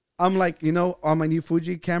I'm like, you know, on my new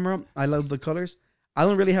Fuji camera, I love the colors. I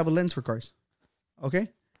don't really have a lens for cars. Okay.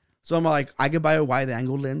 So I'm like, I could buy a wide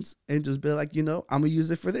angle lens and just be like, you know, I'm gonna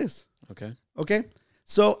use it for this. Okay. Okay.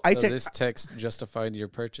 So I So take this text justified your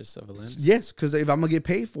purchase of a lens. yes, because if I'm gonna get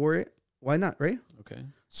paid for it, why not, right? Okay.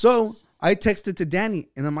 So I texted to Danny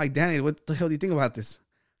and I'm like, Danny, what the hell do you think about this?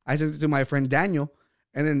 I sent it to my friend Daniel.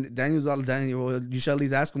 And then Daniel's all Daniel, well, you should at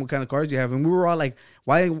least ask him what kind of cars you have. And we were all like,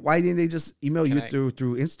 why didn't they just email Can you I-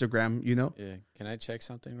 through Instagram, you know? Yeah. Can I check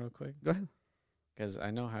something real quick? Go ahead. Because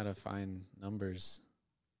I know how to find numbers.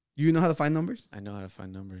 You know how to find numbers? I know how to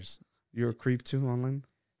find numbers. You're a creep too online.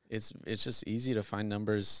 It's just easy to find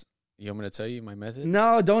numbers. You want me to tell you my method?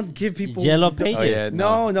 No, don't give people Yellow don't- pages. Oh yeah.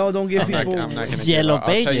 No, don't give I'm people. not gonna. Yellow I'll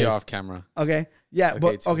tell you pages. off camera. Okay, yeah, Okay,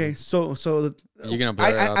 but so- okay. So You're gonna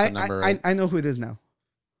blur out the number, right? I know who it is now.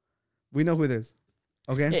 We know who it is.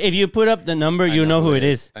 Okay. If you put up the number, you know who it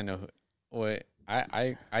is. I know who. Wait,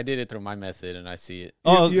 I did it through my method and I see it.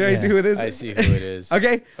 Oh, you already yeah. see who it is. I see who it is.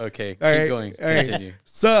 Okay. Okay. All Keep right, going. all right. Continue.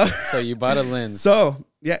 So So you bought a lens.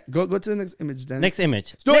 yeah, go to the next image, Danny. Next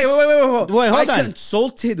image. No, wait, hold Wait, hold I on.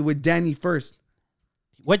 consulted with Danny first.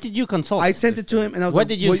 What did you consult? I sent it to him, and I was What like,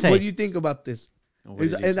 did you say? What do you think about this? What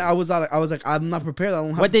did you And say? I was like, I'm not prepared. I don't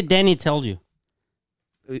have. What did Danny tell you?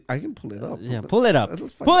 I can pull it up. Yeah, pull it up.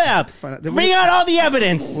 Let's find Pull it out. up. Let's find out. Bring out all the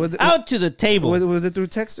evidence. Was it- out to the table. Was it through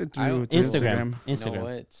text or through Instagram. You know Instagram.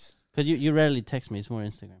 what? Because you rarely text me. It's more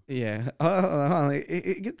Instagram. Yeah.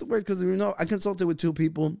 It gets weird because you know I consulted with two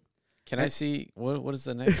people. Can I see what is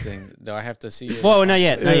the next thing? Do I have to see your Whoa, not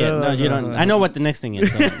yet. Not yet. No, No, you no, don't. no, I know what the next thing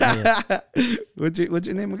is. So, not yet. What's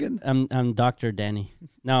your name again? I'm Dr. Danny.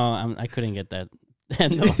 No, I couldn't get that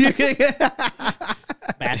handle.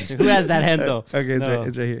 Bastard. Who has that handle? Okay, No.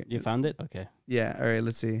 it's right here. You found it? Okay. Yeah. All right.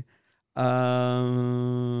 Let's see.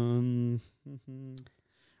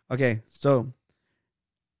 Okay. So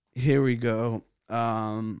here we go.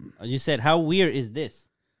 You said, how weird is this?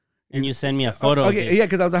 And you send me a photo. of Okay. it. Yeah.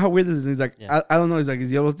 Because I was like, how weird is this? He's like, Yeah. I don't know. He's like,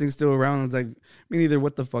 is yellow thing still around? I was like, me neither.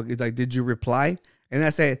 What the fuck? He's like, did you reply? And I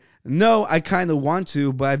said, no, I kind of want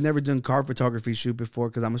to, but I've never done car photography shoot before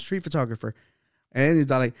because I'm a street photographer. And he's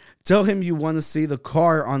like, tell him you want to see the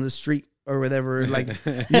car on the street or whatever. Like,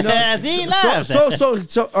 you know. See, he so, laughs.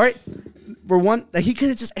 so, all right. For one, like, he could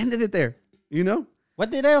have just ended it there, you know? What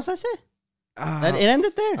did I also say? That it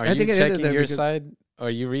ended there. Are I you think it ended checking there your because- side? Are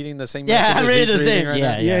you reading the same Yeah, I'm messages reading he's the same. right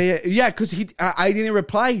Yeah, now? Yeah, because I didn't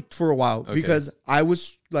reply for a while Okay. because I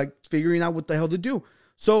was like figuring out what the hell to do.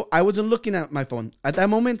 So I wasn't looking at my phone at that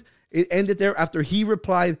moment. It ended there after he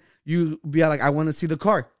replied. You be like, I want to see the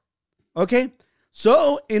car. Okay.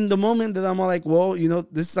 So in the moment that I'm all like, well, you know,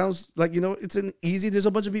 this sounds like, you know, it's an easy. There's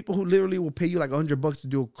a bunch of people who literally will pay you like $100 to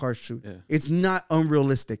do a car shoot. Yeah. It's not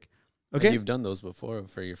unrealistic. But Okay. you've done those before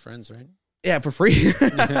for your friends, right? Yeah, for free.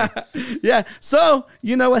 Yeah. So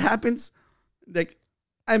you know what happens? Like,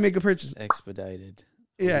 I make a purchase. Expedited.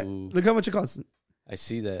 Yeah. Ooh. Look how much it costs. I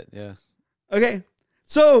see that. Yeah. Okay.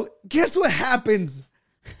 So guess what happens?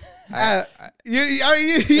 I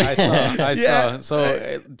Yeah. saw.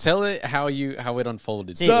 So tell it how it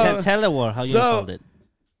unfolded. See, So- tell the world how you unfolded.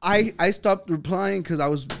 I stopped replying because I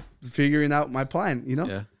was figuring out my plan, you know?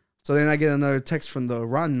 Yeah. So then I get another text from the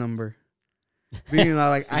Ron number. Being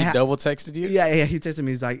like, He double texted you. Yeah, he texted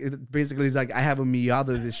me. He's like, basically, he's like, I have a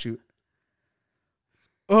Miata to shoot.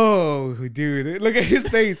 Oh, dude, look at his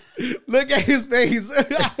face. Look at his face.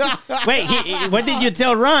 Wait, what did you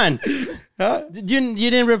tell Ron? Huh? You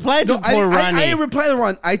didn't reply to poor Ronnie. I didn't reply to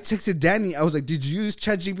Ron. I texted Danny. I was like, did you use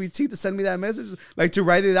ChatGPT to send me that message? Like, to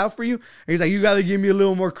write it out for you? And he's like, you got to give me a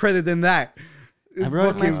little more credit than that. This I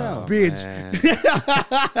wrote it fucking myself. bitch.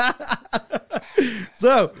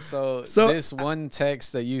 So So- this one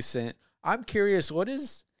text that you sent, I'm curious. What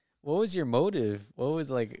was your motive? What was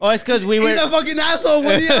like? Oh, it's because we were. He's a fucking asshole.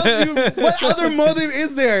 What other motive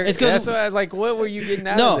is there? It's That's because why I was like, what were you getting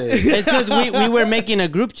out no, of this? it's because we were making a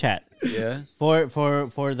group chat Yeah. for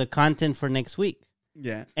the content for next week.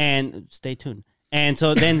 Yeah. And stay tuned. And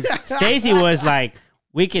so then Stacy was like,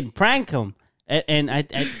 "We can prank him." And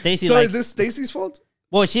Stacy So like, is this Stacy's fault?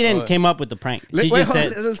 well, she didn't came up with the prank. She Wait, just hold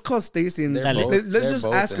on, said let's call Stacy and They're both- let's they're just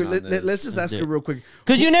both ask her. in on this. Let's just ask her real quick.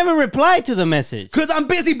 because you never replied to the message. Cause I'm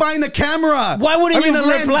busy buying the camera. Why wouldn't you the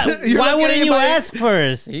lens. reply? You're Why looking wouldn't at you my- ask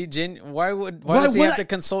first? Why Why does he would have I- to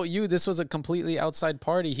consult you? This was a completely outside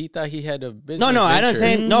party. He thought he had a business. No, I don't venture.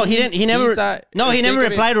 say no. He didn't. He never. He never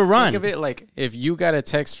replied to Ron. Think of it like if you got a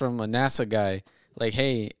text from a NASA guy, like,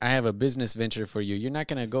 "Hey, I have a business venture for you." You're not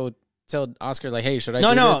gonna go tell Oscar like, "Hey, should I?"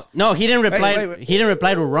 do this? No. He didn't reply. wait. He didn't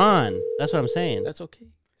reply to Ron. That's what I'm saying. That's okay.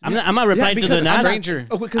 I'm not replying to the because I'm NASA. stranger.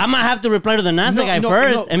 Oh, because- I'm gonna have to reply to the NASA guy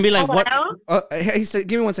first and be like, "What?" Hello? He said,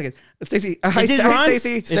 "Give me 1 second, Stacy. Hi, this hi, Ron?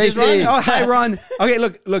 Stacy. Is this Stacy. Ron? Oh, hi, Ron. Okay,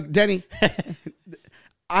 look, Danny.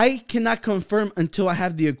 I cannot confirm until I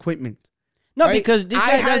have the equipment. No, right? because this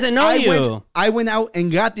guy doesn't know you. I went out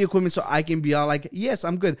and got the equipment so I can be all like, yes,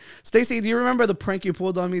 I'm good. Stacy, do you remember the prank you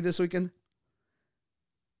pulled on me this weekend?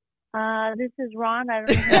 This is Ron. I don't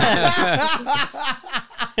know.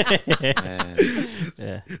 Man.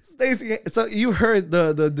 Yeah. Stacy, so you heard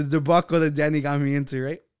the debacle that Danny got me into,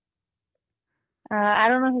 right? I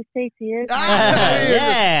don't know who Stacy is.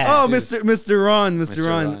 Yeah. Oh, Mr. Ron, Mr.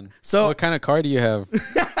 Ron. So what kind of car do you have?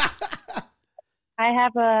 I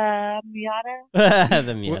have a Miata,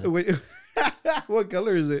 The Miata. wait, what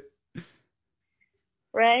color is it?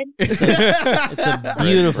 red. It's a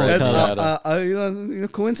beautiful Red, color. red. You know,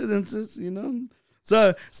 coincidences, you know.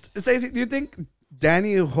 So, Stacey, do you think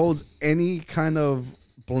Danny holds any kind of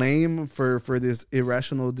blame for this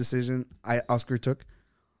irrational decision Oscar took?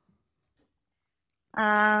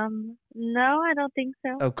 No, I don't think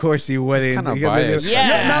so. Of course he wouldn't. kinda He- biased.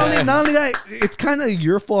 Yeah. Not only that, it's kind of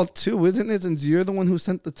your fault too, isn't it? Since you're the one who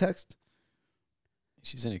sent the text.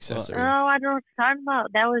 She's an accessory. Oh, I don't know what you're talking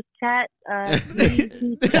about. That was chat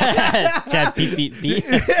Chat PPP.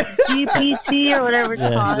 GPT or whatever it's Yeah.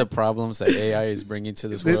 See called. the problems that AI is bringing to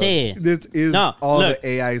this This, world. See. this is No, all look.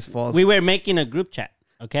 the AI's fault. We were making a group chat.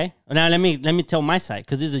 Okay. Now let me tell my side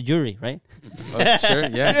because this is a jury, right? Oh, sure,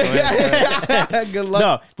 yeah. Go ahead. Good luck.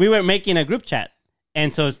 No, we were making a group chat,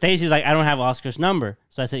 and so Stacy's like, I don't have Oscar's number,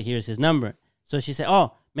 so I said, here's his number. So she said,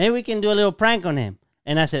 oh, maybe we can do a little prank on him,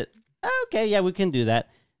 and I said, oh, okay, yeah, we can do that.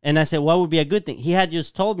 And I said, what would be a good thing? He had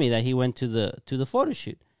just told me that he went to the photo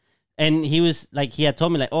shoot, and he was like, he had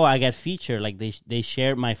told me like, oh, I got featured, like they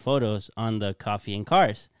shared my photos on the Coffee and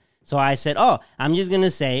Cars. So I said, oh, I'm just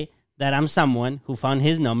gonna say that I'm someone who found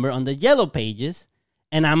his number on the Yellow Pages,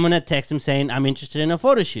 and I'm gonna text him saying I'm interested in a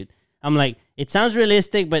photo shoot. I'm like, it sounds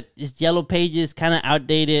realistic, but it's Yellow Pages, kind of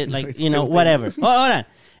outdated, like, It's you know, still whatever. Oh, hold on.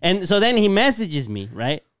 And so then he messages me,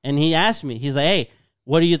 right? And he asked me, he's like, hey,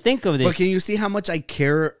 what do you think of this? But can you see how much I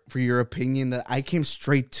care for your opinion? That I came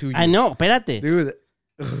straight to you. I know, espérate. Dude.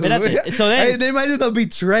 Espérate. So then- Hey, they might have the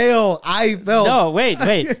betrayal I felt. No, wait.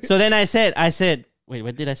 So then I said, wait,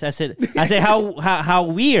 what did I say? I said, how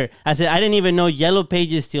weird. I said, I didn't even know Yellow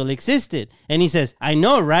Pages still existed. And he says, I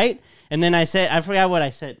know, right? And then I said, I forgot what I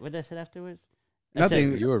said. What did I say afterwards? I said-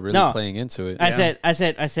 Nothing. You were really No. playing into it.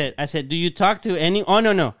 I said, do you talk to any? Oh,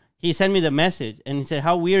 no. He sent me the message and he said,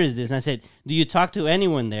 how weird is this? And I said, do you talk to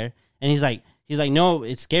anyone there? And he's like, no,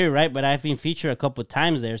 it's scary, right? But I've been featured a couple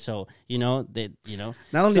times there, so Not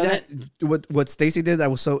only So that, what Stacy did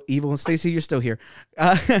that was so evil. Stacy, you're still here.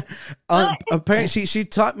 Apparently, she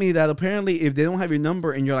taught me that apparently if they don't have your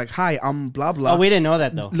number and you're like, hi, I'm blah blah. Oh, we didn't know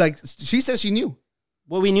that though. Like she says she knew.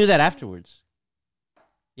 Well, we knew that afterwards.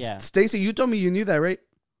 Yeah. Stacy, you told me you knew that, right?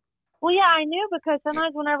 Well, yeah, I knew because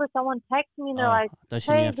sometimes whenever someone texts me, they're like, I thought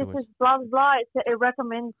she knew hey, this afterwards. is blah, blah, blah. It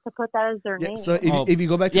recommends to put that as their Yeah. name. So Oh, if you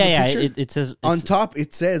go back to the picture, it says on it's- top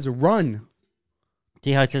it says run.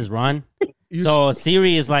 See how it says Ron? You So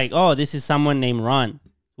Siri is like, oh, this is someone named Ron,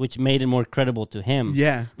 which made it more credible to him.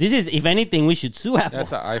 Yeah. This is, if anything, we should sue Apple.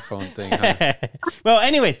 That's an iPhone thing, huh? Well,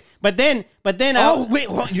 anyways, but then. Oh wait,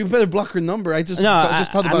 well, you better block her number. I just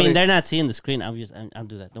thought about I mean, it. they're not seeing the screen. I'll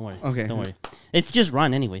do that. Don't worry. Okay. Don't worry. It's just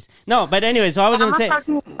Ron, anyways. No, but anyway. So I was gonna say.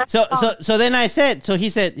 So then I said. So he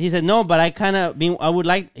said no, but I kind of I would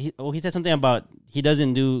like. He said something about he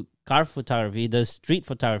doesn't do car photography. He does street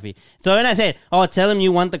photography. So then I said, oh, tell him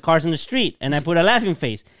you want the cars on the street, and I put a laughing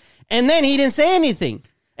face, and then he didn't say anything.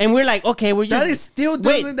 And we're like, okay, we're just... That is still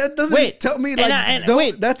doesn't... that doesn't tell me, like...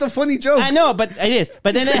 wait. That's a funny joke. I know, but it is.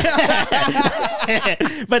 But then...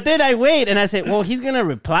 but then I wait, and I say, well, he's going to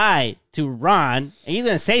reply to Ron, and he's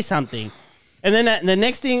going to say something. And then the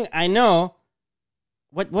next thing I know...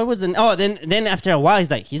 What was the... Oh, then after a while, he's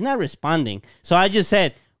like, he's not responding. So I just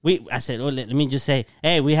said... I said, oh, let me just say,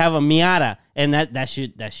 hey, we have a Miata, and that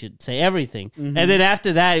should say everything. Mm-hmm. And then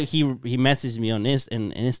after that, he messaged me on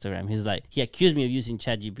Instagram. He's like, he accused me of using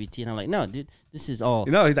ChatGPT, and I'm like, no, dude, this is all.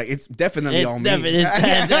 You know, he's like, it's definitely all me.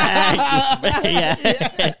 Yeah.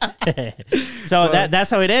 So that's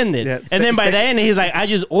how it ended. Yeah, and then by the end, he's like, I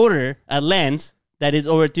just order a lens that is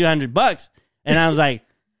over $200, and I was like,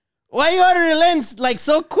 why you order a lens like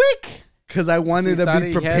so quick? Because I wanted to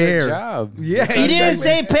be prepared. Yeah, he didn't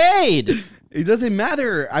say paid. It doesn't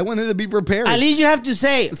matter. I wanted to be prepared. At least you have to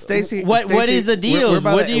say, Stacey, what is the deal?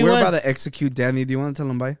 We're about to execute Danny. Do you want to tell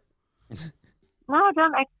him bye? No,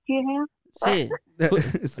 don't execute him. See,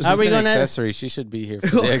 she's an accessory. She should be here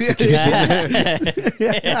for the execution.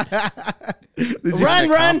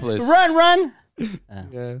 Run.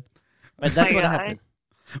 Yeah. But that's what happened.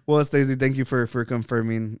 Well, Stacey, thank you for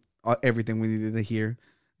confirming everything we needed to hear.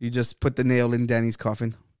 You just put the nail in Danny's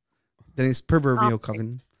coffin. Danny's proverbial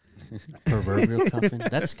coffin. Proverbial coffin?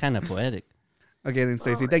 That's kind of poetic. Okay, then,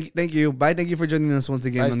 Stacey. Thank you. Bye. Thank you for joining us once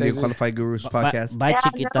again on the Qualified Gurus podcast. Bye,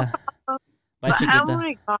 Chiquita. Bye, Chiquita. Oh,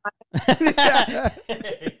 my God.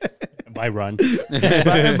 Bye, Ron.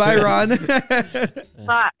 Bye, Ron.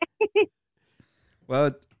 Bye.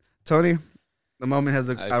 Well, Tony, the moment has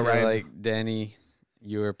arrived. I feel like, Danny,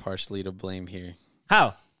 you are partially to blame here.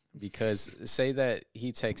 How? Because say that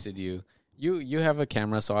he texted you. You have a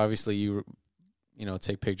camera, so obviously you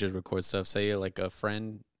take pictures, record stuff. Say like a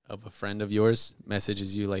friend of yours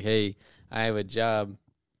messages you like, hey, I have a job.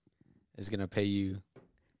 It's gonna pay you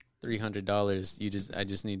 $300. I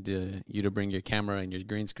just need you to bring your camera and your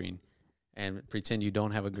green screen, and pretend you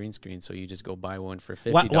don't have a green screen. So you just go buy one for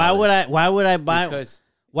 $50. Why would I buy? Because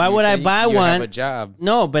why would I buy you one? Have a job.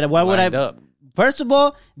 No, but why would I? Up. First of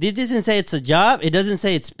all, this doesn't say it's a job. It doesn't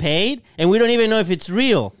say it's paid, and we don't even know if it's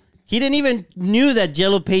real. He didn't even knew that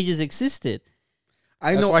Yellow Pages existed.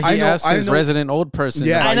 That's why he asked his resident old person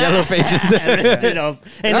about Yellow Pages. Not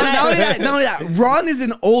only that, Ron is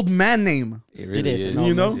an old man name. It really is.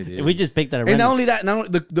 You know? We just picked that. And not only that,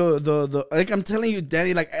 the like I'm telling you,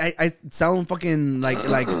 Danny, like I sound fucking like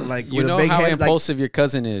you know how impulsive your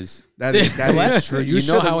cousin is. That is true. You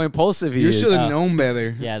know how impulsive he is. You should have known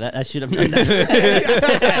better. Yeah, I should have known that.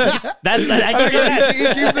 I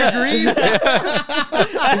keep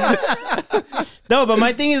agreeing. No, but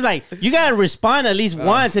my thing is like you gotta respond at least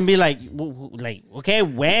once and be like, okay,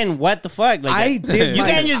 when, what the fuck? Like, you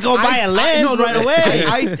can't just go buy a lens right away.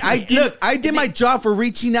 I did my job for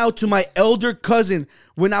reaching out to my elder cousin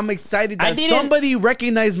when I'm excited that somebody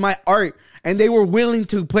recognized my art and they were willing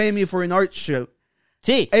to pay me for an art show.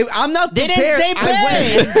 See, I'm not prepared. They didn't say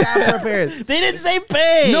pay. I'm prepared. They didn't say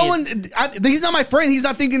pay. No one. He's not my friend. He's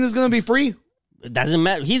not thinking it's gonna be free. It doesn't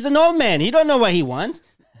matter. He's an old man. He don't know what he wants.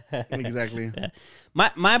 Exactly.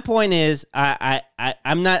 My point is,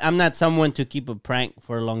 I'm not someone to keep a prank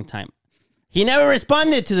for a long time. He never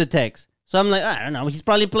responded to the text, so I'm like, I don't know. He's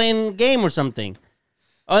probably playing a game or something.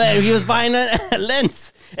 Oh, he was buying a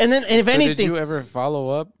lens, and then if anything, did you ever follow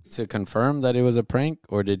up to confirm that it was a prank,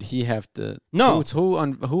 or did he have to? No. Who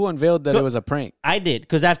unveiled that it was a prank? I did,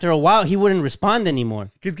 because after a while he wouldn't respond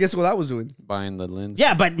anymore. Because guess what I was doing? Buying the lens.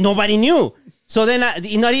 Yeah, but nobody knew. So then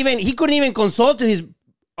he couldn't even consult to his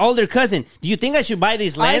older cousin. Do you think I should buy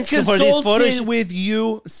these lens for these photos? With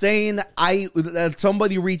you saying that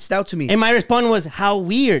somebody reached out to me, and my response was, "How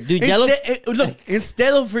weird, dude."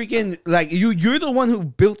 Instead of freaking like you're the one who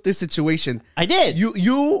built this situation. I did.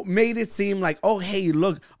 You made it seem like, oh hey,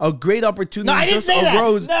 look, a great opportunity. No, I didn't say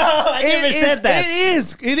arose. that. No, I never said that.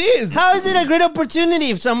 It is. How is it a great opportunity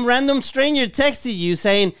if some random stranger texted you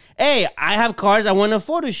saying, "Hey, I have cars. I want a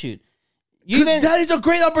photo shoot." That is a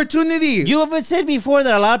great opportunity. You have said before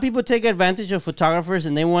that a lot of people take advantage of photographers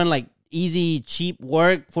and they want like easy, cheap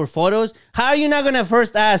work for photos, how are you not gonna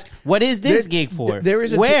first ask, what is this gig for?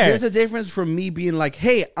 There's Where? a difference from me being like,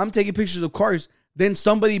 hey, I'm taking pictures of cars, than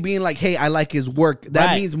somebody being like, hey, I like his work. That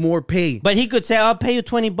Right. means more pay. But he could say, I'll pay you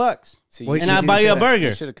 $20. See, Well, and he I'll didn't buy say you a that. burger.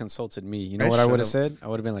 You should have consulted me. You know I what I would have should've. said? I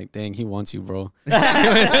would have been like, dang, he wants you, bro. You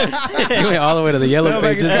went all the way to the yellow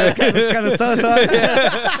pages. It's kind of sus, huh?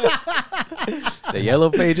 The yellow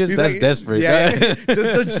pages? He's That's like, desperate. Yeah,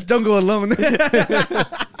 just don't go alone.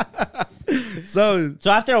 So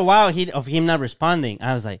So after a while of him not responding,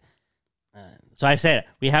 I was like, so I said,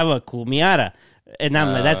 we have a cool Miata. And I'm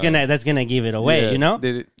like, that's gonna give it away, Yeah. you know?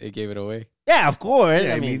 It gave it away. Yeah, of course.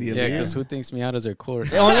 Yeah, I mean, immediately. Yeah, because who thinks Miatas are cool?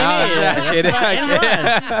 only me.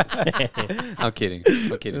 I'm kidding.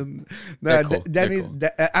 I'm kidding. nah, They're cool. Danny's. They're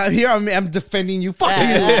cool. I'm here. I'm defending you. Fuck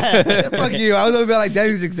you. Fuck you. I was gonna be like,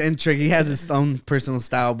 Danny's eccentric. He has his own personal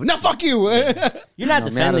style. But no, fuck you. You're not No,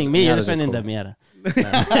 defending Miatas- me. You're Miatas are defending cool. the Miata.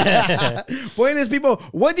 Point is, people,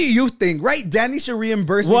 what do you think? Right? Danny should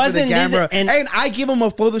reimburse me for the Wasn't this- camera, and- and I give him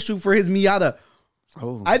a photo shoot for his Miata.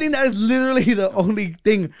 Oh, I think that is literally the only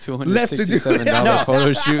thing left to do. $267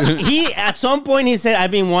 photo shoot. He at some point he said,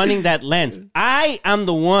 "I've been wanting that lens." I am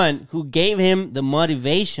the one who gave him the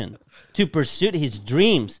motivation to pursue his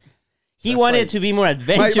dreams. He That's wanted like- to be more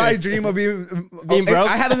adventurous. My dream of being broke?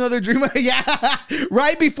 I had another dream. Yeah,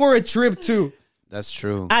 right before a trip too. That's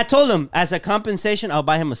true. I told him as a compensation, I'll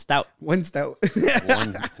buy him a stout. One stout.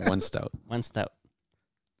 One stout. One stout.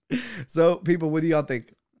 So, people, what do y'all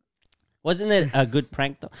think? Wasn't it a good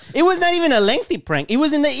prank though? It was not even a lengthy prank. It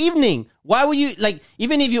was in the evening. Why would you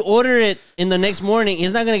even if you order it in the next morning,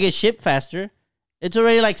 it's not gonna get shipped faster. It's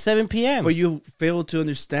already like 7 p.m. But you failed to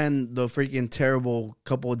understand the freaking terrible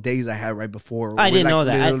couple of days I had right before. I didn't know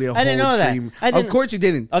that. Literally a I didn't whole know that. dream. I didn't- Of course you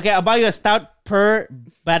didn't. Okay, I'll buy you a stout per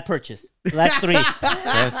bad purchase. So that's 3.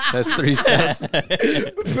 That's 3 stats.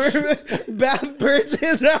 Bad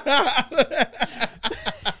purchase.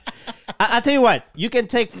 I'll tell you what. You can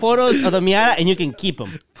take photos of the Miata and you can keep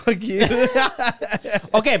them. Fuck you.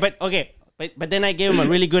 But then I gave him a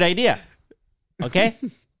really good idea. Okay,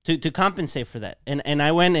 to compensate for that, and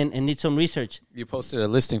I went and did some research. You posted a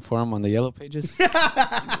listing for him on the yellow pages?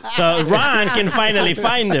 So Ron can finally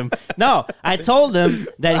find him. No, I told him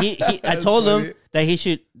that I told him that he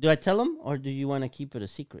should. Do I tell him or do you want to keep it a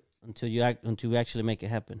secret until we actually make it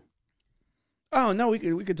happen? Oh no, we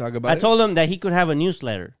could talk about I it. told him that he could have a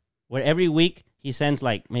newsletter where every week he sends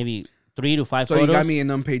like maybe 3 to 5 So photos. you got me an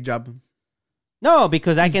unpaid job. No,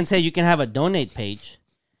 because I can say you can have a donate page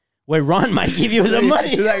where Ron might give you the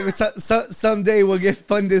money. Like someday we'll get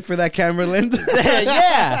funded for that camera lens.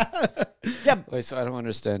 Yeah. Wait, so I don't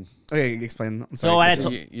understand. Okay, explain. I'm So sorry. I So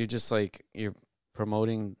told. you're just like, you're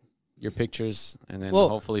promoting your pictures and then Well-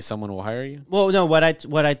 hopefully someone will hire you? Well, no, what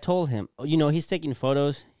I told him, he's taking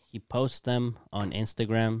photos. He posts them on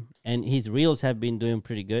Instagram, and his reels have been doing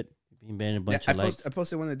pretty good. Been getting a bunch I of likes.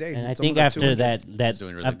 posted one a day. And I It's think almost like after 200. that, He's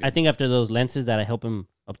doing really I good. think after those lenses that I help him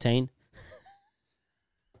obtain.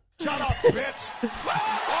 Shut up,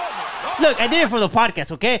 bitch. Look, I did it for the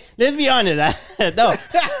podcast. Okay, let's be honest. No,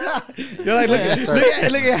 You're like, look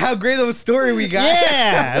at how great of a story we got.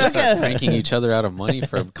 yeah, look Start at- pranking each other out of money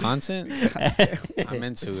for content? I'm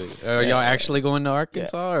into it. Are y'all actually going to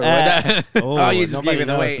Arkansas or what? Oh, you just nobody gave it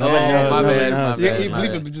knows. away. Nobody Oh, knows. my Nobody bad, knows. my Yeah, bad. you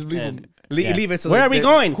bleep it, just bleep it. Leave it. So Where that are we they-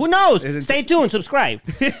 going? Who knows? Isn't- Stay tuned. Subscribe.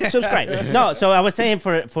 Subscribe. No, so I was saying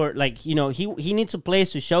for like he needs a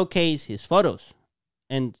place to showcase his photos,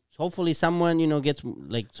 and hopefully someone gets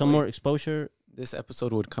like some more exposure. This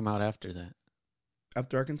episode would come out after that.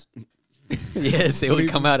 After Arkansas. Yes, it would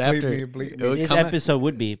come out after. bleep me. It would This come out- episode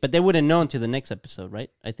would be, but they wouldn't know until the next episode, right?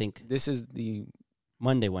 I think This is the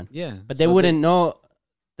Monday one. yeah. But they so wouldn't know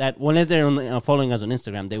that unless they're following us on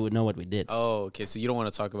Instagram, they would know what we did. Oh, okay. So you don't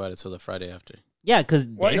want to talk about it till the Friday after. Yeah, because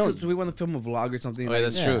Well, do we want to film a vlog or something? Oh, yeah,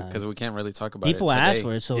 that's true Yeah. because we can't really talk about people it ask today.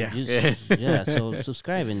 for it, so Yeah. so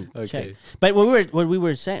subscribe and Okay. check. But what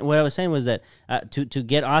I was saying was that to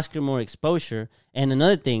get Oscar more exposure, and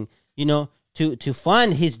another thing, to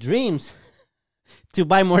fund his dreams, to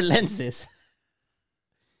buy more lenses.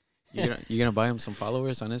 You're gonna buy him some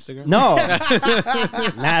followers on Instagram? No,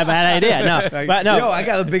 not a bad idea. No, Like, but no. Yo, I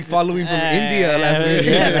got a big following from India last week.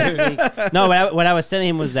 Yeah, last week. No, what I was telling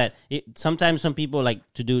him was that sometimes some people like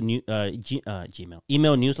to do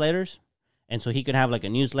email newsletters, and so he could have like a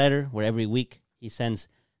newsletter where every week he sends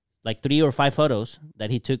like 3 or 5 photos that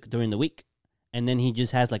he took during the week, and then he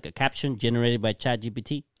just has like a caption generated by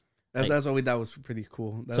ChatGPT. That's what we thought was pretty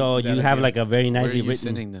cool. So you have like a very Where are nicely you written.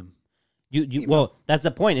 sending them? Well, that's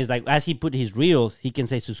the point. Is like as he put his reels, he can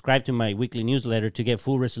say subscribe to my weekly newsletter to get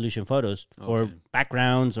full resolution photos for Okay.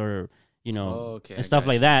 backgrounds or you know, Okay, I and stuff got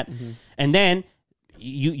like you. that. And then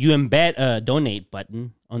you embed a donate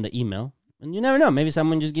button on the email, and you never know. Maybe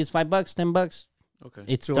someone just gives $5, $10. Okay.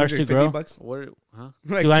 It starts to grow. $250. Where? Huh?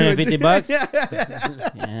 Like 250 bucks? Yeah.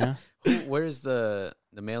 Yeah. Where's the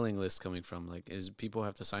mailing list coming from? Like, is people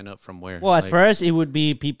have to sign up from where? Well, at Like, first it would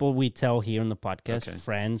be people we tell here on the podcast, Okay.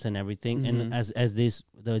 friends and everything. And as this,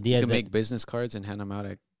 the idea you is can that make business cards and hand them out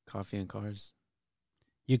at coffee and cars.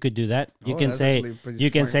 you could do that. You Oh, can that's say actually pretty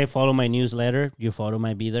you can smart. say follow my newsletter. Your photo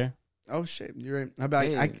might be there, Oh shit, you're right. How about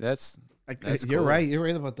Hey, that's you're cool. right. You're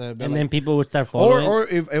right about that. But and like- then people would start following. or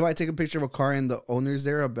if I take a picture of a car and the owner's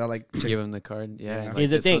there, I'll be like, check. give them the card. Yeah, Yeah. like Here's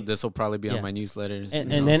the thing. this will probably be Yeah. on my newsletters. and,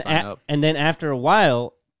 you and know, then sign up. and then after a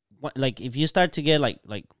while, like if you start to get like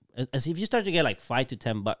as if you start to get like $5 to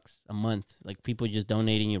 $10 a month, like people just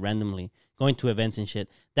donating you randomly, going to events and shit,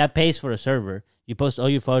 that pays for a server. You post all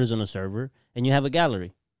your photos on a server, and you have a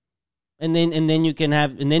gallery, and then you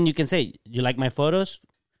can say, you like my photos,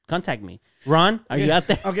 contact me. Ron, are you out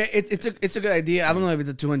there? Okay, it's a good idea. I don't know if it's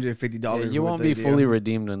a $250. Yeah, you won't be fully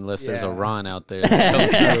redeemed unless there's a Yeah. Ron out there. That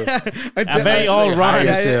comes through. I bet you all Actually Ron.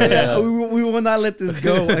 hires Yeah, him, yeah. We will not let this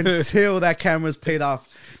go until that camera's paid off.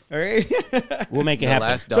 All right. We'll make it The happen.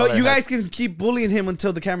 last So dollar you has- guys can keep bullying him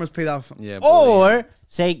until the camera's paid off. yeah, Or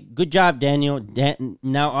say, good job, Daniel.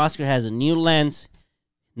 Now Oscar has a new lens.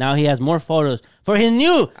 Now he has more photos for his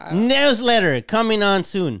new newsletter coming on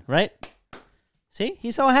soon, right? See,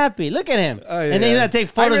 he's so happy. Look at him. Oh, yeah. And then he's gonna take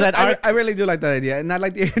photos at art. I really do like that idea, and I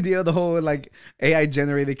like the idea of the whole like AI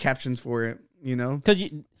generated captions for it. You know, Because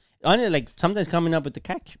you, only like sometimes coming up with the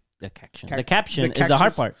caption the is the hard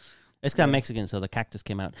cactus. part. It's kind of Mexican, so the cactus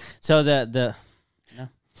came out. So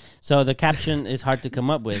the caption is hard to come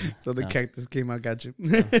up with. so the cactus came out. Got you.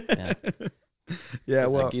 Yeah. Yeah.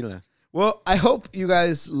 It's Well, tequila. well, I hope you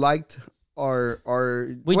guys liked our.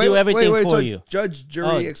 We do everything for so you. Judge, jury,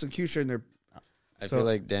 Oh. executioner. I So- feel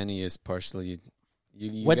like Danny is partially.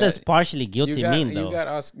 You What got- does partially guilty you got, mean, you though? got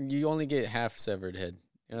Oscar, you only get half severed head.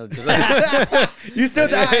 You know, just You still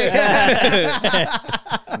die.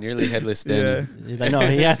 nearly headless Danny. He's like, no,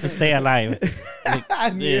 he has to stay alive.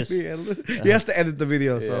 Nearly. Yes. He has to edit the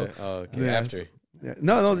video. So Yeah. Oh, okay. Yeah, After. yeah.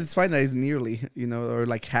 No, it's fine that he's nearly, or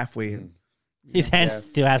like halfway. His hand Yeah.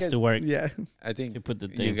 still has Because- to work. Yeah. I think To put the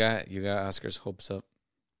you thing. got Oscar's hopes up.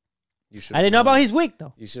 You should. I didn't know about his week,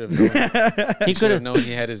 though. You should have known. He You should could have have. known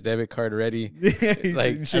he had his debit card ready.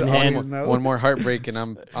 Like, You should and always hand- know. One more heartbreak, and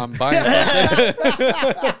I'm buying something.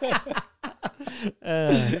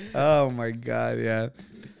 Oh my god, yeah.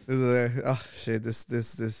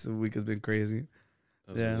 This week has been crazy.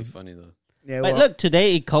 That was Yeah. really funny though. Yeah, But well, look,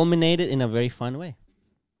 today it culminated in a very fun way.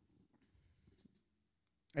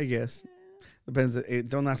 I guess depends.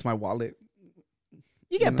 Don't ask my wallet.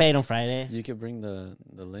 You get paid on Friday. You could bring the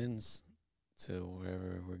lens to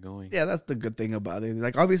wherever we're going. Yeah, that's the good thing about it.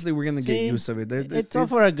 Like, obviously, we're gonna get See, used of it. It's all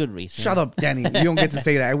for a good reason. Shut up, Danny. You don't get to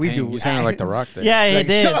say that. We Dang, do. You sounded like the Rock there. Yeah, he Like,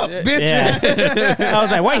 did. shut up, bitch. Yeah. I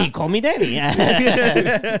was like, why he called me Danny?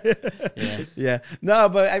 Yeah. Yeah. No,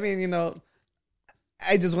 but I mean,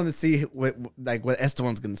 I just want to see what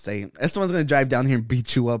Esteban's gonna say. Esteban's gonna drive down here and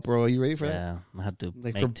beat you up, bro. Are you ready for that? Yeah, I have to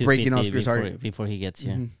Like make for breaking 250 Oscar's heart. before he gets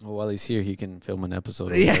here. Well, while he's here, he can film an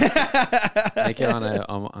episode. Yeah. Make it on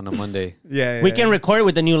a Monday. Yeah. We can record it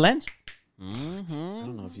with the new lens. I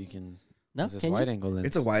don't know if you can. No, This is can you? wide angle lens.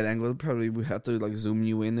 It's a wide angle. Probably we have to like zoom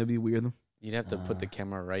you in. That'd be weird. You'd have to put the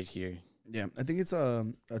camera right here. Yeah, I think it's a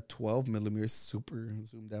 12 millimeter super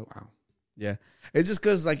zoomed out. Wow. Yeah, it's just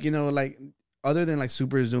because like other than like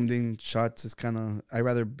super zoomed in shots, it's kind of I'd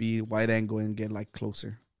rather be wide angle and get like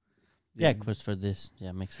closer. Yeah, of course, for this.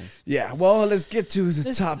 Yeah, makes sense. Yeah. Well, let's get to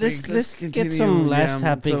the topics. Let's continue. get some last Yeah,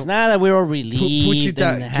 topics. so Now that we're all relieved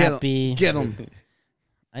Puchita, and happy. Get him.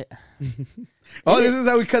 I- Oh, this is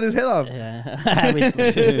how we cut his head off.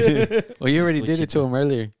 Yeah. Well, you already did it to him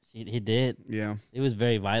earlier. he did. Yeah. It was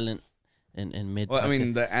very violent and mid. Well, I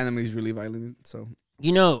mean, the anime is really violent, so.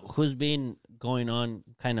 you know who's been going on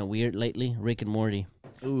kind of weird lately? Rick and Morty.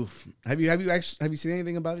 Oof. Have you seen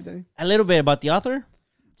anything about it, Danny? A little bit about the author,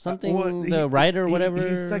 something Well, the writer, whatever.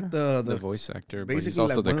 He's like The the voice actor, but he's basically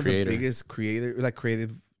also like the one creator. of the biggest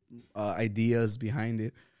creative ideas behind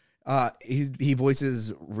it. He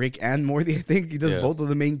voices Rick and Morty. I think he does Yeah. both of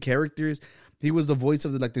the main characters. He was the voice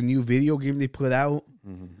of the new video game they put out.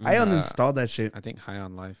 Mhm. I uninstalled that shit. I think High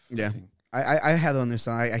on Life. I Yeah. think. I had to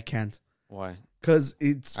understand. I can't Why? because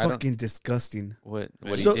it's I don't- fucking disgusting. What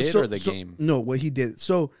he did or the game? No, what he did.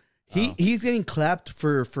 So he's getting clapped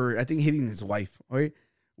for I think hitting his wife, right?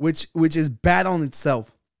 Which is bad on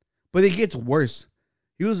itself, but it gets worse.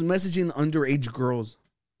 He was messaging underage girls.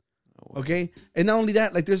 Okay, and not only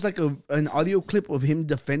that, like there's like an audio clip of him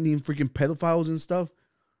defending freaking pedophiles and stuff.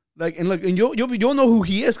 Like and look, and you'll know who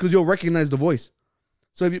he is because you'll recognize the voice.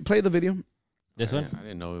 So if you play the video, This one? I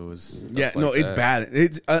didn't know it was. yeah, no, it's bad.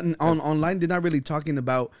 It's online. They're not really talking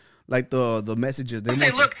about like the messages.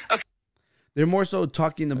 They're more so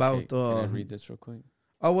talking about Can I read this real quick?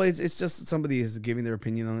 Oh, well, it's just somebody is giving their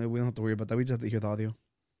opinion on it. We don't have to worry about that. We just have to hear the audio.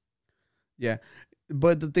 Yeah.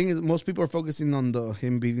 But the thing is, most people are focusing on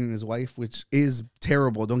him beating his wife, which is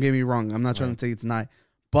terrible. Don't get me wrong. I'm not trying to say it's not.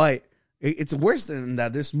 But it's worse than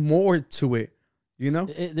that. There's more to it. You know?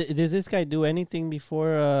 Does this guy do anything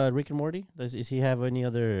before Rick and Morty? Does he have any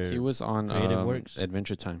other? He was on works?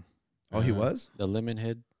 Adventure Time. Oh, he was? The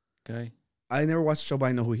Lemonhead guy. I never watched the show, but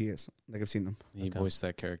I know who he is. Like, I've seen him. He voiced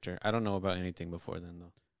that character. I don't know about anything before then,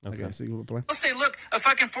 though. Okay, so you can play. I'll say, look, a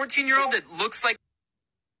fucking 14-year-old that looks like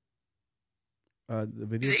The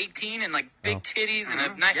video? he's 18 and like big titties and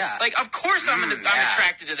a nice, like, of course I'm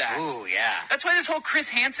attracted to that. Ooh, yeah. That's why this whole Chris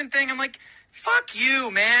Hansen thing, I'm like, fuck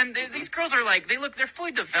you, man. These girls are like, they're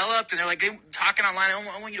fully developed and they're like, they talking online.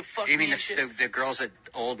 I want you to fuck You me mean and shit. the girls that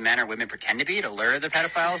old men or women pretend to be to lure the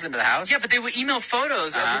pedophiles into the house? Yeah, but they would email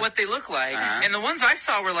photos of what they look like, and the ones I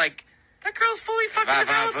saw were like, that girl's fully fucking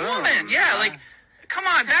developed woman. Yeah, like, come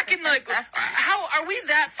on, back in like, how are we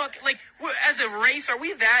that fucking like as a race? Are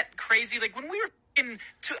we that crazy? Like when we were fucking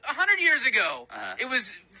 100 years ago, it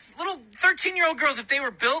was little 13-year-old girls. If they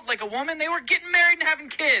were built like a woman, they were getting married and having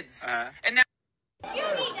kids. And now You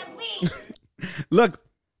need to leave. Look,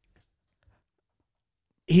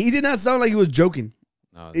 he did not sound like he was joking.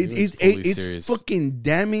 No, It's fucking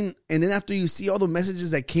damning. And then after you see all the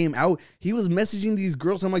messages that came out, he was messaging these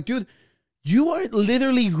girls. I'm like, dude, you are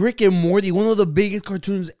literally Rick and Morty, one of the biggest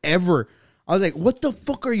cartoons ever. I was like, what the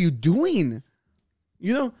fuck are you doing?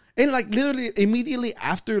 You know? And like literally immediately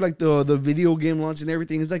after like the video game launch and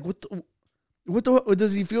everything, it's like, what the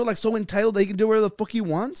does he feel like so entitled that he can do whatever the fuck he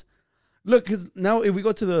wants? Look, because now if we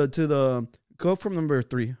go to the go from number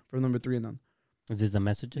 3 and on. Is this the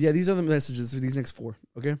messages? Yeah, these are the messages for these next 4.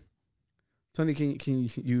 Okay, Tony, can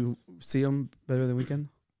you see them better than we can?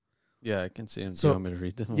 Yeah, I can see him. So- Do you want me to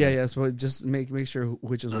read them? Yeah. So just make sure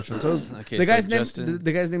which is which one. So Okay, the so guy's name, Justin-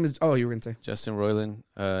 the guy's name is. Oh, you were gonna say. Justin Roiland,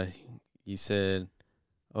 he said,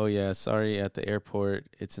 "Oh yeah, sorry at the airport.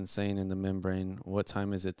 It's insane in the membrane. What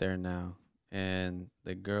time is it there now?" And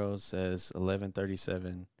the girl says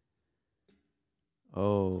 11:37.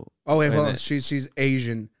 Oh, Oh wait, Wait a hold on. minute. She's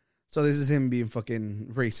Asian. So this is him being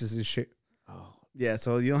fucking racist and shit. oh, Yeah.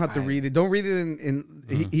 So you don't have to read it. Don't read it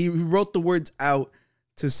in. He wrote the words out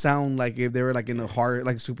to sound like if they were like in a hard,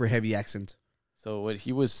 like super heavy accent. so what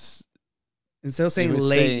he was, Instead of saying was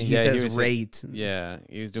late, saying- he yeah, he says was saying- rate. yeah,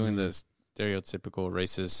 he was doing the stereotypical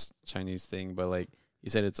racist Chinese thing, but like he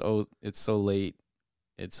said, it's so late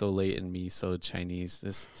and me so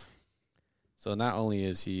Chinese. So not only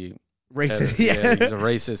is he Racist. yeah, Yeah. he's a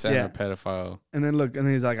racist and Yeah. a pedophile. And then look, and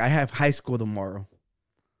then he's like, I have high school tomorrow.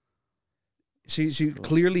 She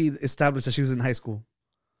clearly established that she was in high school.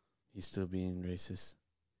 He's still being racist.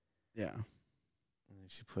 Yeah.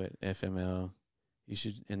 She put FML. You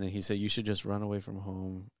should, and then he said you should just run away from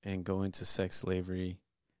home and go into sex slavery.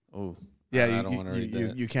 Oh, Yeah, I don't want to read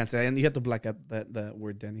that. You can't say, and you have to black out that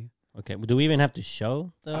word, Danny. Okay. Do we even have to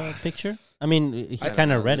show the picture? I mean, he I don't kind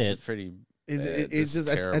know, of read this it. is pretty. It's This is just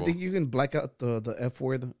I terrible. think you can black out the F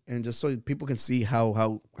word and just so people can see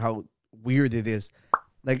how weird it is.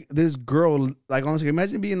 Like this girl, like honestly,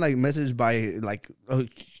 imagine being like messaged by like a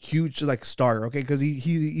huge like star, okay? Because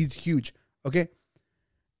he's huge, okay?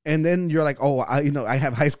 And then you're like, oh, I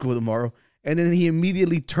have high school tomorrow, and then he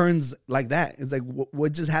immediately turns like that. It's like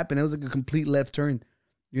what just happened? It was like a complete left turn,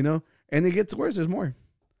 you know? And it gets worse. There's more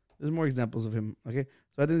examples of him. Okay,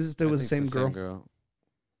 so I think this is still I with the think same it's girl.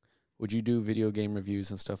 Would you do video game reviews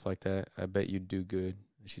and stuff like that? I bet you'd do good.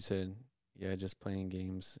 She said, yeah, just playing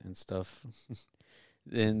games and stuff.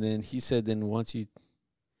 And then he said, then once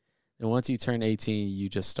you turn 18, you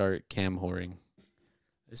just start cam whoring.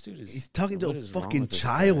 This dude is. He's talking to a what is wrong fucking with this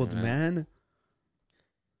child, guy, man.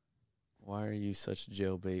 Why are you such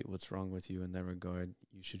jailbait? What's wrong with you in that regard?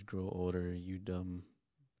 You should grow older, you dumb.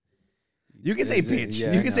 You can say bitch.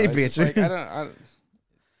 Yeah, You can say it's just bitch. like, I don't.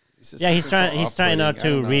 It's just- Yeah, he's it's trying. so He's trying not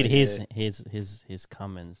off-putting. I to don't read know, yeah. his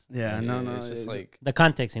comments. Yeah, no. It's just like The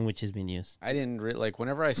context in which he's been used. I didn't like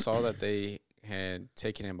whenever I saw that they had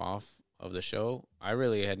taken him off of the show. I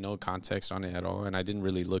really had no context on it at all, and I didn't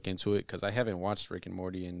really look into it because I haven't watched Rick and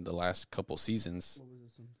Morty in the last couple seasons.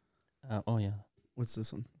 Oh yeah. What's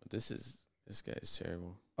this one? But this guy is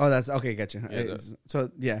terrible. Oh, that's okay. Gotcha. Yeah, So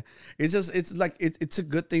yeah, it's like it's a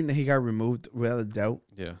good thing that he got removed without a doubt.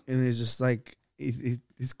 Yeah, And it's just like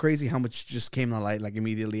it's crazy how much just came to light like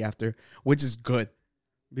immediately after, which is good.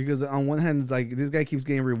 Because on one hand, it's like this guy keeps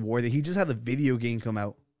getting rewarded. He just had the video game come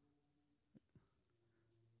out.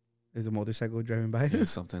 There's a motorcycle driving by. Yeah,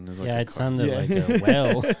 something. There's like Yeah, a it car. sounded like a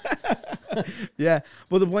well. Yeah,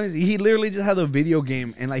 but the point is, he literally just had a video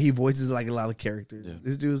game and like he voices like a lot of characters. Yeah.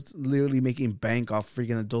 This dude's literally making bank off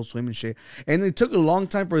freaking Adult Swim and shit. And it took a long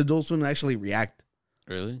time for Adult Swim to actually react.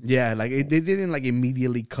 Really? Yeah, like they didn't like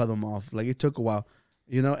immediately cut him off. Like it took a while,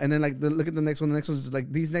 you know. And then like look at the next one. The next one's just, like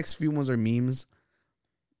these next few ones are memes.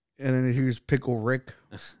 And then here's Pickle Rick.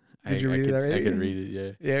 Did you read it already? I could read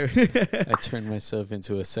it, Yeah. I turned myself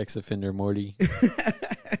into a sex offender, Morty.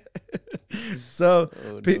 So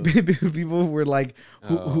Oh, no. people were like,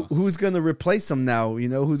 who's going to replace him now? You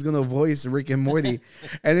know, who's going to voice Rick and Morty?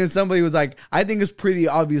 And then somebody was like, I think it's pretty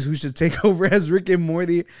obvious who should take over as Rick and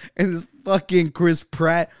Morty. And it's fucking Chris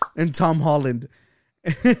Pratt and Tom Holland.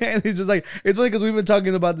 And it's just like, it's funny because we've been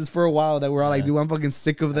talking about this for a while that we're all like, dude, I'm fucking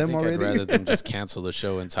sick of I them think already. I'd rather them just cancel the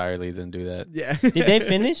show entirely than do that. Yeah. Did they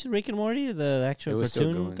finish Rick and Morty, the actual It was still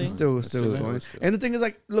cartoon going. thing? Still Still going. going. And the thing is,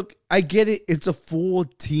 like, look, I get it. It's a full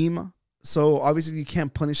team. So obviously you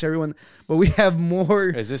can't punish everyone, but we have more.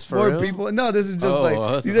 Is this for more real? people? No, this is just Oh, I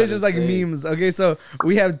was these about are just to like say. memes. Okay, so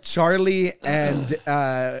we have Charlie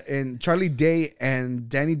and Charlie Day and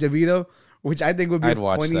Danny DeVito, which I think would be I'd a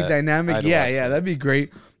watch funny that. dynamic. I'd Yeah, watch yeah, that. that'd be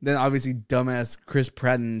great. Then obviously dumbass Chris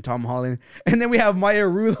Pratt and Tom Holland, and then we have Maya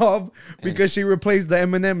Rudolph because she replaced the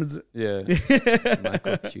M&Ms. Yeah.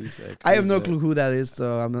 Michael Cusack. I have Who's no that? clue who that is,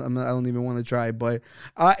 so I don't even want to try. But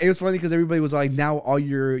it was funny because everybody was like, now all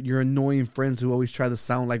your annoying friends who always try to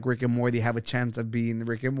sound like Rick and Morty have a chance of being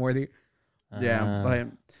Rick and Morty. Yeah, but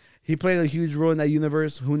he played a huge role in that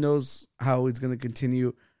universe. Who knows how it's gonna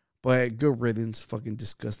continue? But good riddance, fucking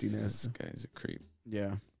disgustingness. This guy's a creep.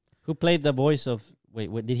 Yeah, Who played the voice of? Wait,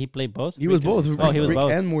 what did he play both? he was Rick both. and- Oh, he was Rick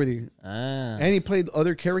both. and Morty, Ah, and he played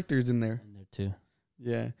other characters in there. in there too.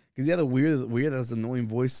 Yeah, because he had a weird, as annoying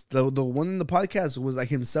voice. The one in the podcast was like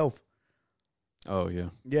himself. Oh, yeah.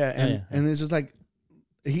 Yeah, and yeah. and it's just like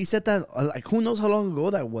he said that like who knows how long ago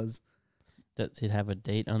that was. Does it have a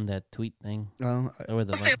date on that tweet thing? Uh, Or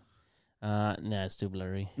the nah, it's too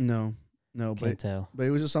blurry. no, Can't but tell. it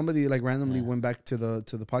was just somebody like randomly Yeah. went back to the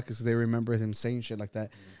podcast because they remember him saying shit like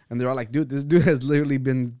that, and they're all like, "Dude, this dude has literally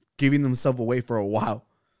been giving himself away for a while."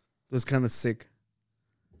 That's kind of sick.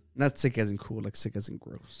 Not sick as in cool, like sick as in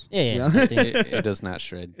gross. Yeah, Yeah. I think It does not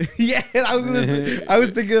shred. Yeah, I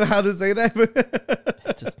was thinking of how to say that. But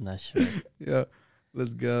it's just not sure. yeah,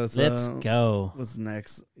 let's go. So, Let's go. What's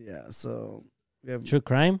next? Yeah, so we have True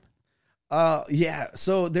crime. yeah.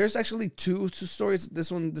 So there's actually two stories.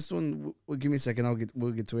 This one. Well, give me a second.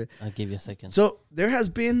 We'll get to it. I'll give you a second. So there has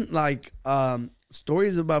been like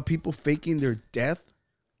stories about people faking their death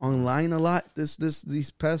online a lot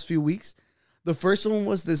these past few weeks. The first one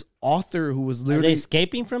was this author who was Are they literally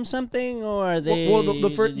escaping from something, or are they? well,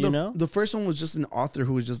 the first you know? the first one was just an author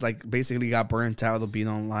who was just like basically got burnt out of being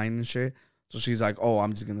online and shit. So she's like, "Oh,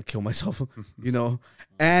 I'm just gonna kill myself," you know.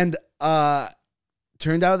 And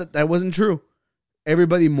turned out that wasn't true.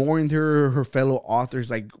 Everybody mourned her fellow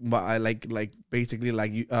authors, like basically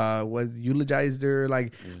was eulogized her,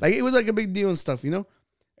 like it was like a big deal and stuff, you know.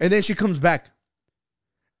 And then she comes back,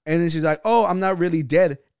 and then she's like, "Oh, I'm not really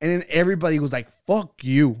dead." And then everybody was like, "Fuck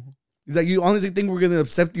you." He's like, "You honestly think we're gonna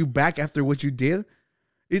accept you back after what you did?"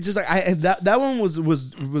 It's just like that one was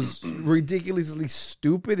ridiculously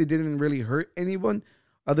stupid. It didn't really hurt anyone,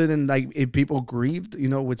 other than like if people grieved, you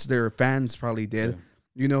know, which their fans probably did,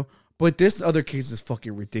 you know. But this other case is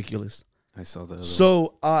fucking ridiculous. I saw that.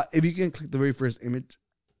 So, if you can click the very first image.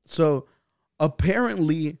 So,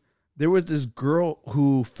 apparently, there was this girl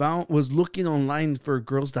who was looking online for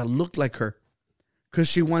girls that looked like her, because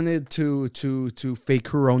she wanted to fake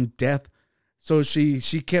her own death. So she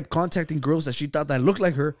kept contacting girls that she thought that looked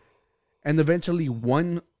like her, and eventually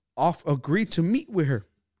one agreed to meet with her.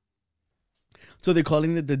 So they're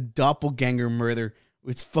calling it the doppelganger murder.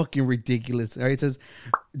 It's fucking ridiculous. All right, it says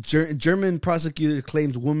German prosecutor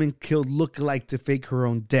claims woman killed lookalike to fake her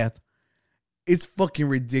own death. It's fucking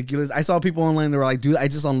ridiculous. I saw people online that were like, "Dude, I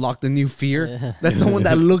just unlocked a new fear that someone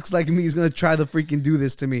that looks like me is gonna try to freaking do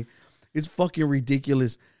this to me." It's fucking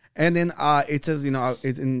ridiculous. And then it says, you know,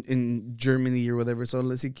 it's in Germany or whatever. So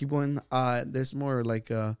let's see, keep going. There's more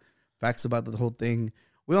like facts about the whole thing.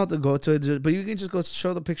 We don't have to go to it, but you can just go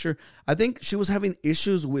show the picture. I think she was having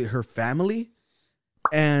issues with her family.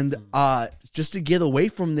 And just to get away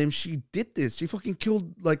from them, she did this. She fucking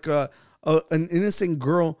killed like an innocent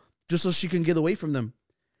girl just so she can get away from them.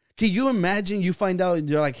 Can you imagine? You find out and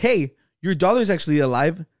you're like, "Hey, your daughter's actually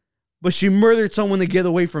alive, but she murdered someone to get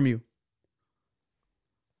away from you."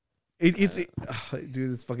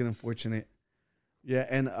 Dude, it's fucking unfortunate. Yeah,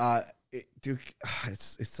 and dude,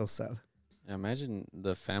 it's so sad. Yeah, imagine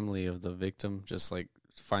the family of the victim just like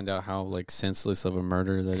find out how like senseless of a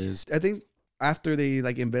murder that is. I think after they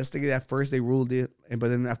like investigated, at first they ruled it, but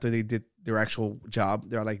then after they did their actual job,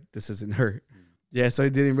 they're like, this isn't her. Yeah, so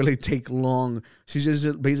it didn't really take long. She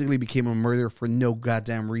just basically became a murderer for no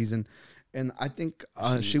goddamn reason. And I think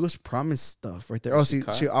she was promised stuff right there. Oh,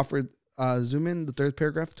 she offered, zoom in the third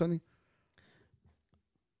paragraph, Tony.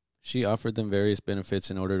 She offered them various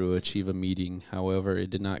benefits in order to achieve a meeting. However, it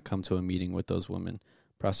did not come to a meeting with those women.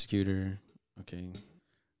 Prosecutor, okay.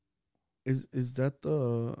 Is that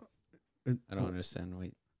the... I don't understand.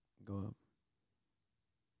 Wait, go up.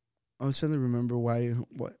 I was trying to remember what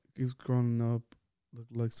he was growing up,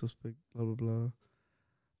 looked like suspect, blah, blah,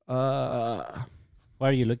 blah. What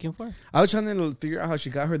are you looking for? I was trying to figure out how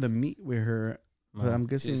she got her to meet with her, but I'm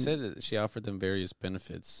guessing... She said that she offered them various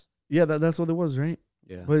benefits. Yeah, that's what it was, right?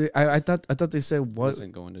 Yeah. But I thought they said what?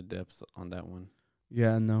 Wasn't going into depth on that one.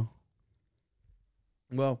 Yeah, no.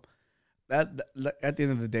 Well, that at the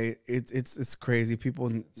end of the day, it's crazy.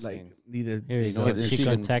 People like need to. Here you know go. what, She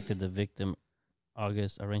even- contacted the victim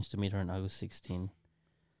arranged to meet her on August 16.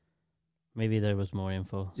 Maybe there was more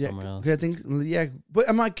info somewhere else. I think but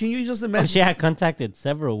I'm like, can you just Oh, imagine? she had contacted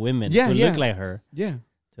several women who looked like her Yeah,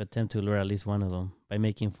 to attempt to lure at least one of them by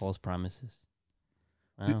making false promises.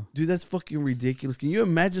 Wow. dude, that's fucking ridiculous. Can you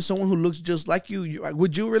imagine someone who looks just like you?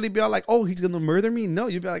 Would you really be all like, oh, he's gonna murder me? No,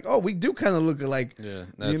 you'd be like, oh, we do kind of look alike. Yeah,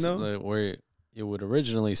 that's know? like where it would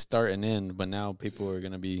originally start and end, but now people are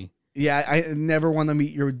gonna be. Yeah, I never want to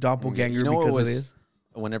meet your doppelganger You know what because was- it is.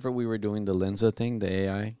 Whenever we were doing the Lenza thing, the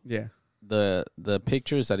AI, Yeah, the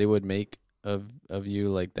pictures that it would make of you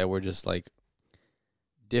like that were just like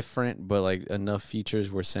different, but like enough features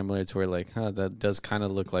were similar to where like, that does kind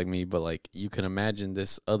of look like me, but like you can imagine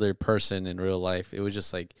this other person in real life. It was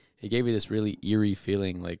just like it gave you this really eerie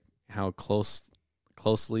feeling, like how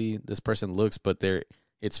closely this person looks, but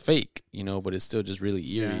it's fake, but it's still just really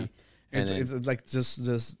eerie. Yeah. And it's like just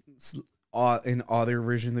an other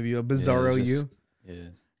version of you, a bizarro you. Yeah.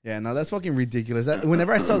 Yeah, no, that's fucking ridiculous.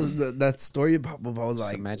 Whenever I saw that story pop up, I was Just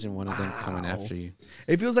like, imagine one of them coming after you.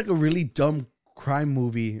 it feels like a really dumb crime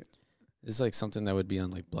movie. It's like something that would be on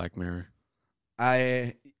like Black Mirror.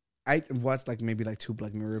 I watched like maybe like 2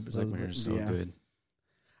 Black Mirror episodes. Black Mirror is so yeah. good.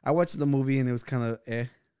 I watched the movie and it was kind of The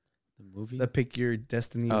movie? the Pick Your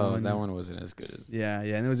Destiny that one wasn't as good as. Yeah,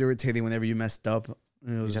 and it was irritating whenever you messed up.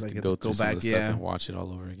 And it was You'd have like to go through some back. of the stuff and watch it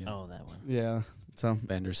all over again. Oh, that one. Yeah. So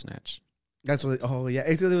Bandersnatch. that's what. Oh yeah,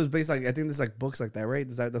 it was based like I think there's like books like that, right?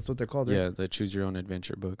 That's what they're called. Right? Yeah, the Choose Your Own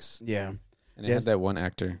Adventure books. Yeah. And it Yes. had that one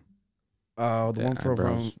actor. The The one from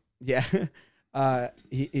eyebrows. yeah.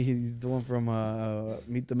 He's the one from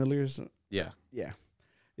Meet the Millers. Yeah.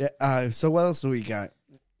 Yeah. So what else do we got?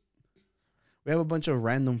 We have a bunch of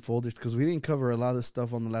random folders because we didn't cover a lot of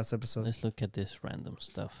stuff on the last episode. Let's look at this random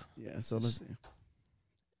stuff. Yeah. So let's see.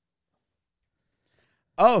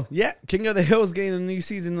 Oh yeah, King of the Hill is getting a new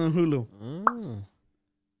season on Hulu.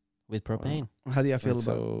 With propane. How do you feel about?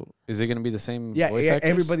 So is it going to be the same? Yeah, voice yeah. actors?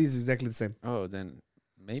 Everybody's exactly the same. Oh, then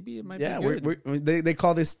maybe it might Yeah, be good. they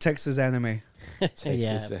call this Texas anime.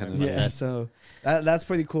 Texas yeah. anime. Yeah, so that's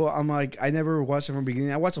pretty cool. I'm like, I never watched it from the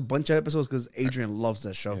beginning. I watched a bunch of episodes because Adrian loves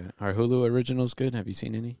that show. Yeah. Are Hulu originals good? Have you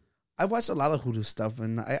seen any? I watched a lot of Hulu stuff,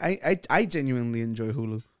 and I genuinely enjoy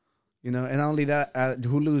Hulu. And not only that,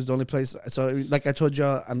 Hulu is the only place. So, like I told you,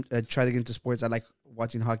 I try to get into sports. I like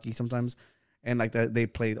watching hockey sometimes, and like that they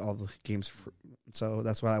played all the games, so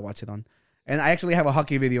that's why I watch it on. And I actually have a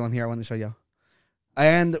hockey video on here I want to show you.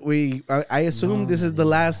 And I assume this is the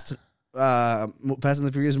last Fast and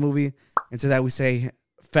the Furious movie, and to that we say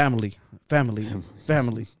family.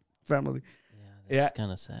 Yeah, that's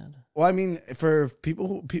kind of sad. Well, I mean, for people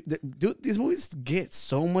who dude, these movies get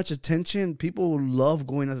so much attention. People love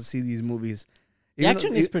going out to see these movies. The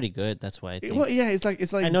action is pretty good. That's why I think. Well, yeah, it's like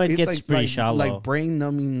I know it it's gets like, pretty like, shallow. like brain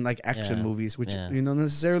numbing like action Yeah, movies, which yeah.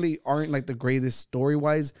 necessarily aren't like the greatest story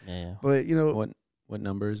wise. Yeah. But What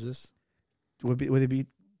number is this? would it be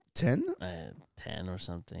 10? 10 or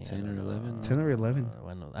something. 10 or 11? 10 or 11?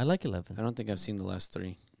 I like 11. I don't think I've seen the last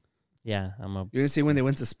 3. Yeah, You didn't see when they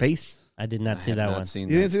went to space? I did not I see have that not one. Seen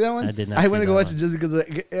You that. didn't see that one? I did not I see went to go that watch it just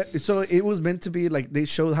because. So it was meant to be like they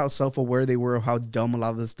showed how self aware they were of how dumb a lot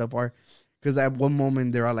of this stuff are. Because at one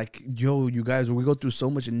moment they're all like, "Yo, you guys, we go through so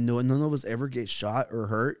much and none of us ever get shot or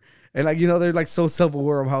hurt." And like they're like so self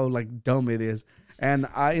aware of how like dumb it is. And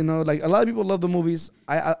I like a lot of people love the movies.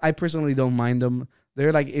 I personally don't mind them.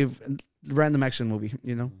 They're like if random action movie,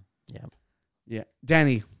 Yeah. Yeah,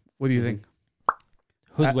 Danny, what do you think?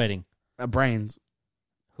 Who's wedding? Brian's.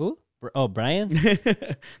 Who? Brian?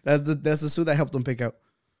 That's the suit I helped him pick out.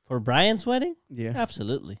 For Brian's wedding? Yeah.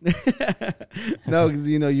 Absolutely. No, because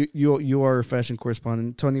you are a fashion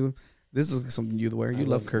correspondent. Tony, this is something you'd wear. You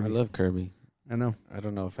love Kirby. I love Kirby. I know. I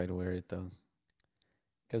don't know if I'd wear it though,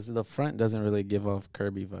 because the front doesn't really give off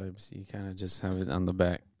Kirby vibes. You kind of just have it on the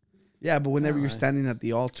back. Yeah, but whenever you're standing at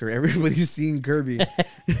the altar, everybody's seeing Kirby.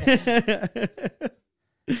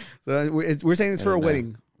 So we're saying it's for a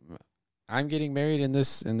wedding. I'm getting married in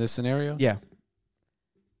this scenario. Yeah,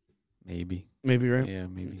 maybe, right? Yeah,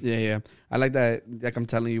 maybe. Yeah. I like that. Like I'm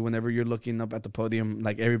telling you, whenever you're looking up at the podium,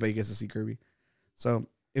 like everybody gets to see Kirby. So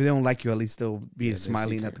if they don't like you, at least they'll be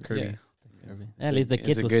smiling at the Kirby. Yeah. At least the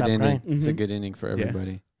kids will good stop ending. crying. It's a good ending for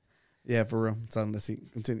everybody. Yeah, for real. So let's see.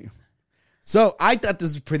 Continue. So I thought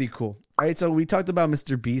this was pretty cool. All right, so we talked about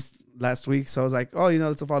Mr. Beast last week. So I was like, oh,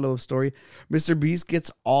 it's a follow-up story. Mr. Beast gets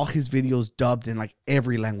all his videos dubbed in like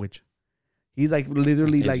every language. He's like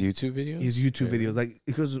literally His YouTube videos? His YouTube videos. Like,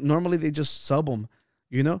 because normally they just sub them,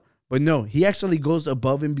 But no, he actually goes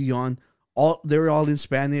above and beyond. They're all in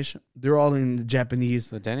Spanish. They're all in Japanese.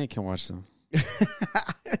 So Danny can watch them. They're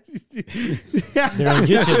on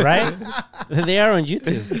YouTube, right? They are on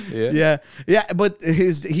YouTube. Yeah. But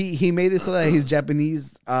he made it so that his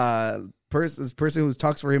Japanese person who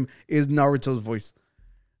talks for him is Naruto's voice,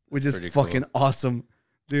 which is fucking awesome,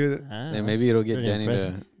 dude. And maybe it'll get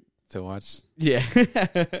Danny to watch. Yeah,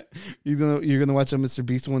 you're gonna watch a Mr.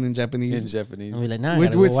 Beast one in Japanese. In Japanese, I'll be like, nah,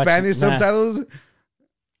 with Spanish subtitles.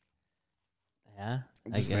 Yeah,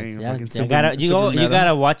 I'm just saying, you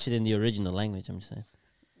gotta watch it in the original language. I'm just saying.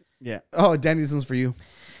 Yeah. Oh, Danny, this one's for you.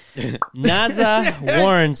 NASA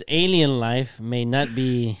warns alien life may not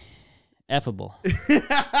be effable.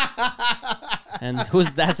 And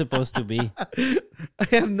who's that supposed to be? I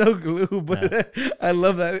have no clue, but I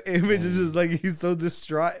love that image. It's just like he's so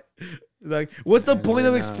distraught. Like, what's the point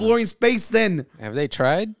of exploring space then? Have they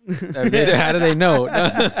tried? How do they know?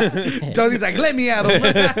 Tony's like, let me at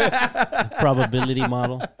him. Probability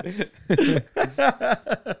model.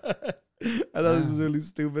 I thought this was really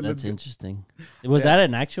stupid. That's interesting. Was that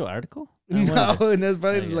an actual article? No, and that's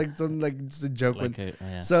probably like something like just a joke one.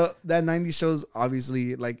 Yeah. So that 90s shows,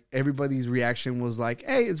 obviously, like everybody's reaction was like,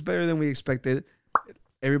 hey, it's better than we expected.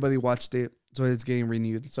 Everybody watched it, so it's getting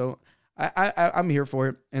renewed. So I'm here for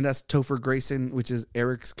it. And that's Topher Grayson, which is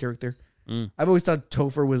Eric's character. I've always thought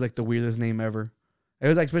Topher was like the weirdest name ever. It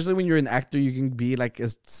was like, especially when you're an actor, you can be like a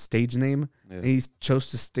stage name. Yeah. And he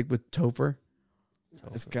chose to stick with Topher.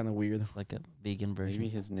 It's kind of weird. Like a vegan version. Maybe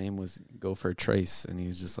his name was Gopher Trace, and he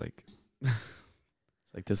was just like, it's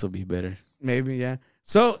like, this will be better. Maybe, yeah.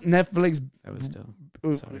 So Netflix. That was still.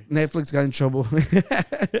 Sorry. Netflix got in trouble.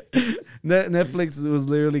 Netflix was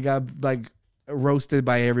literally got like roasted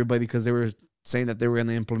by everybody because they were saying that they were going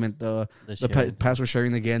to implement the password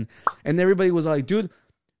sharing again, and everybody was like, "Dude,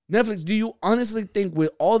 Netflix, do you honestly think with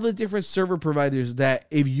all the different server providers that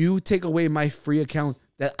if you take away my free account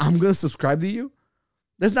that I'm going to subscribe to you?"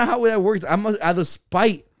 That's not how that works. I'm out of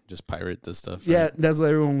spite. Just pirate this stuff. Yeah, right? That's what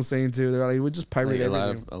everyone was saying too. They're like, we just pirate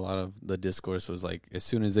everything. A lot of the discourse was like, as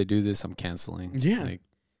soon as they do this, I'm canceling. Yeah,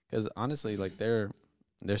 because honestly, like their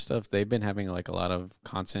stuff, they've been having like a lot of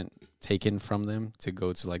content taken from them to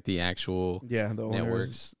go to like the actual the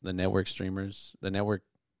networks, the network streamers, the network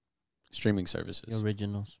streaming services, the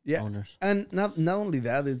originals, owners. And not only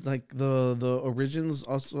that, it's like the originals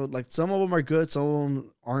also, like some of them are good, some of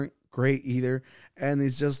them aren't great either, and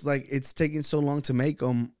it's just like it's taking so long to make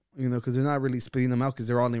them, because they're not really spitting them out because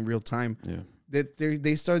they're all in real time. Yeah, that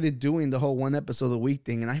they started doing the whole one episode a week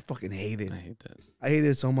thing, and I fucking hate it. I hate that. I hate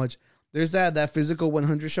it so much. There's that Physical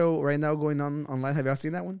 100 show right now going on online. Have y'all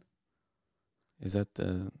seen that one? Is that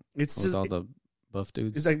it's just all the buff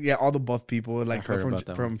dudes? It's like all the buff people like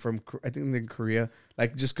from I think in Korea,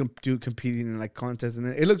 like just competing in like contests, and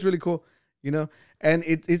it looks really cool. And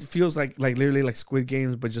it feels like literally like Squid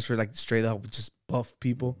Games, but just for like straight up just buff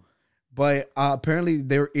people. But apparently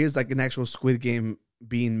there is like an actual Squid Game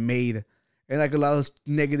being made, and like a lot of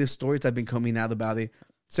negative stories have been coming out about it,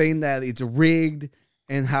 saying that it's rigged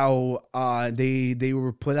and how they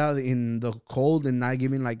were put out in the cold and not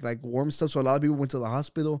giving like warm stuff. So a lot of people went to the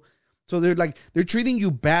hospital. So they're treating you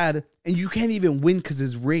bad, and you can't even win because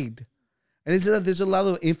it's rigged. And it's that there's a lot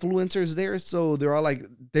of influencers there, so they're all like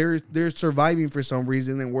they're surviving for some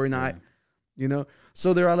reason, and we're not,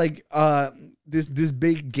 So they're all like this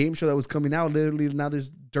big game show that was coming out. Literally now there's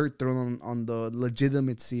dirt thrown on the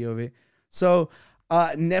legitimacy of it. So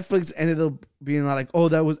Netflix ended up being like, oh,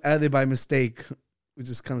 that was added by mistake, which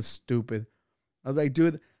is kind of stupid. I was like,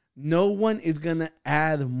 dude, no one is gonna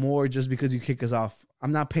add more just because you kick us off.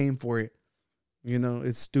 I'm not paying for it.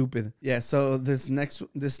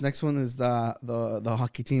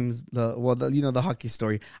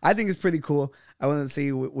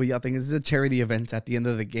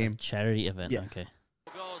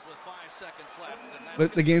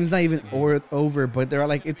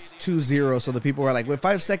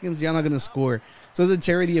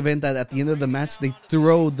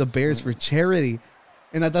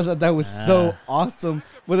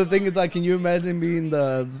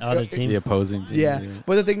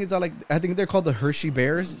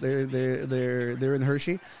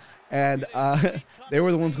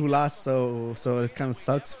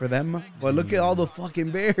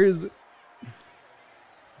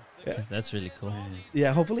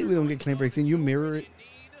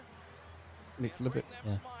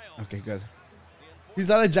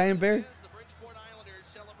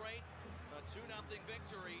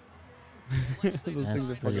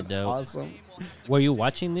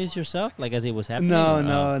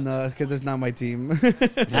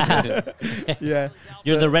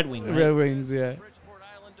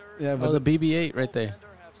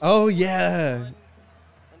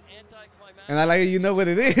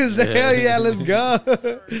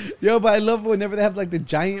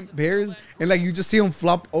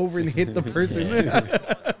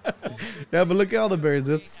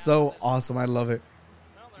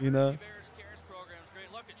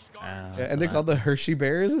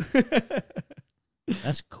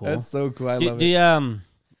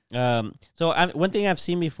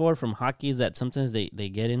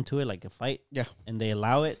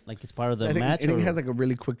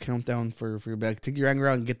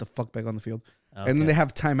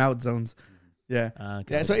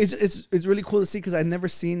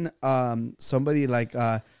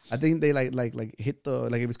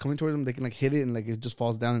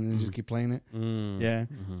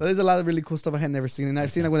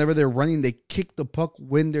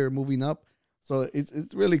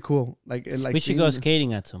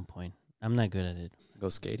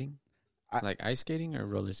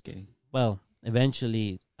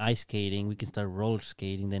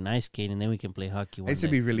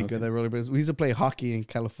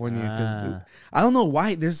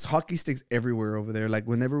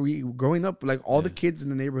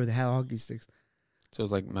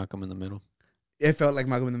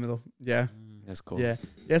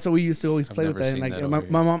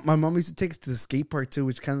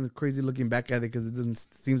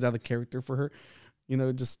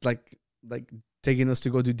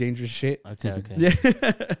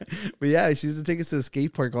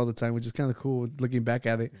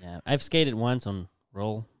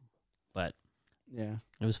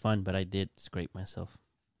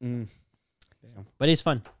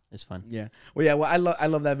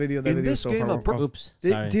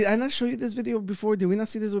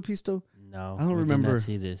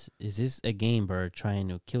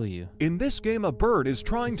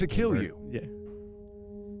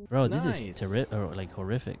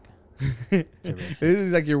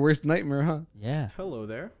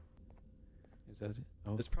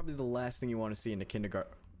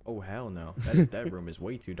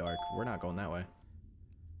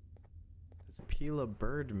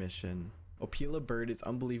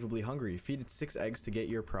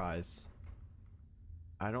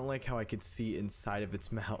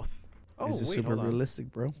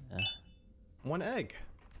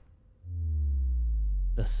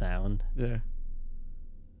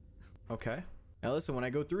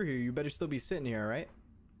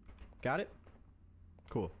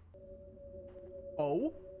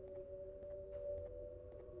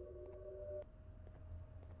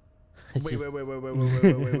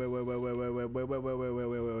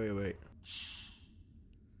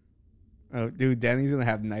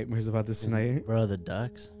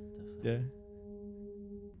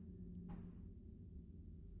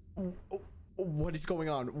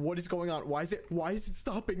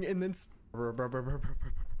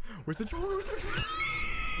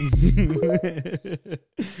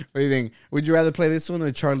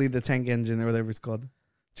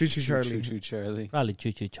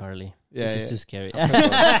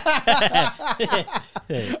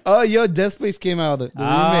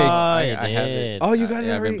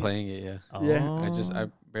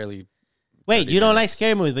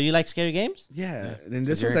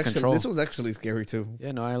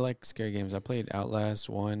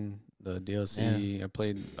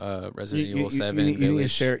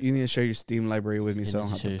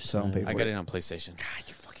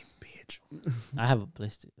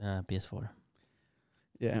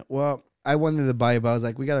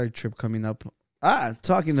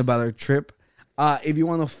 If you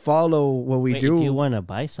want to follow what we do, If you want to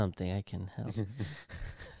buy something, I can help.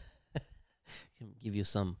 Can give you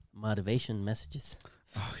some motivation messages.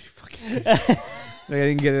 oh, you fucking. I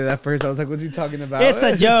didn't get it at first. I was like, "What's he talking about?" It's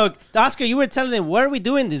a joke, Oscar. You were telling them what are we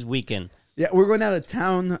doing this weekend? Yeah, we're going out of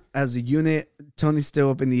town as a unit. Tony's still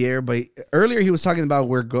up in the air, but earlier he was talking about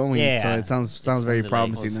where going. Yeah. So it sounds very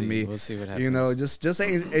promising to me. We'll see what happens. You know, just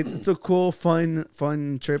saying it's a cool, fun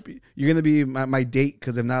trip. You're gonna be my date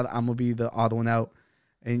because if not, I'm gonna be the odd one out,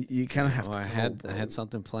 and you kind of have to. I had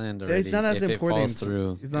something planned Yeah, already. it's not as if important. It falls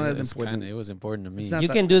through. It's not as important. It was important to me. It's not You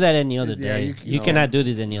that- can do that any other Yeah, day. you You cannot do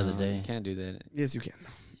this any other day. You can't do that. Yes, you can.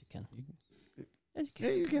 You can. Yeah,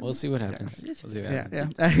 you can. We'll see what happens. We'll see what Yeah,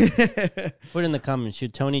 happens. yeah. Put in the comments.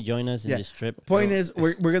 Should Tony join us in Yeah. this trip? Point is,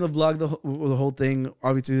 we're gonna vlog the whole thing.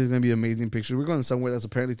 Obviously, there's gonna be amazing pictures. We're going somewhere that's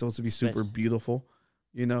apparently supposed to be super beautiful,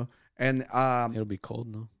 you know. And It'll be cold,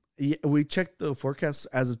 no? yeah, we checked the forecast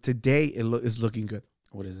as of today. It is looking good.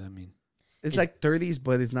 What does that mean? It's like 30s,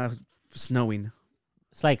 but it's not snowing.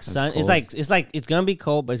 It's like sun. cold. It's gonna be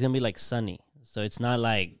cold, but it's gonna be like sunny. So it's not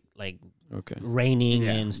like Okay. raining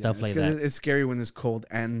and stuff like that. It's scary when it's cold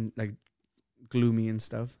and like gloomy and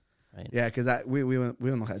stuff. Right. Yeah, because we don't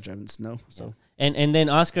know how to drive in snow. So And then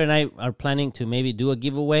Oscar and I are planning to maybe do a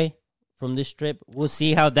giveaway from this trip. We'll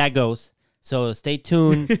see how that goes. So stay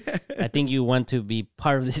tuned. I think you want to be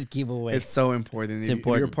part of this giveaway. it's so important. It's If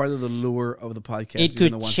important. You're part of the lure of the podcast. It you're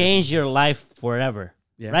gonna could want change your life forever.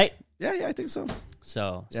 Yeah. Right? Yeah, I think so.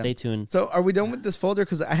 So Yeah. stay tuned. So are we done with this folder?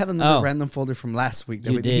 Because I had another Oh. random folder from last week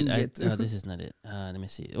that You we did. didn't get to. This is not it. Let me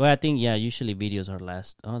see. Well, I think, usually videos are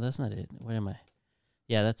last. Oh, that's not it. Where am I?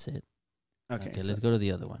 Yeah, that's it. Okay, so- let's go to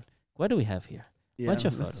the other one. What do we have here? Bunch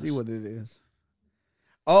of let's see photos. what it is.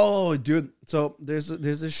 Oh, dude! So there's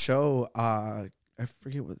a show. I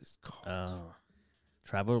forget what it's called.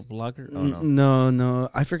 Travel blogger? Oh, no. No,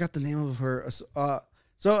 I forgot the name of her.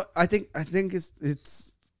 So I think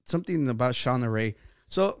it's something about Shauna Ray.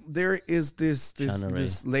 So there is this Shauna Ray.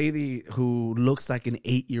 this lady who looks like an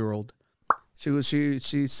 8-year-old.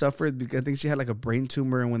 She suffered because I think she had like a brain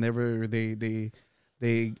tumor, and whenever they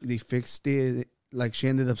fixed it, like she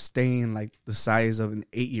ended up staying like the size of an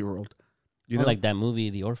 8-year-old. You know, Like that movie,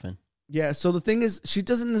 The Orphan. yeah. So the thing is, she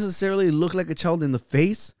doesn't necessarily look like a child in the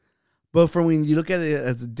face, but from when you look at it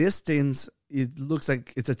as a distance, it looks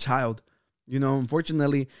like it's a child. You know,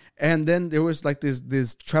 unfortunately. And then there was like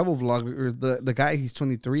this travel vlogger, the guy. He's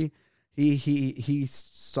 23. He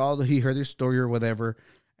heard her story or whatever,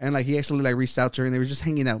 and like he actually like reached out to her, and they were just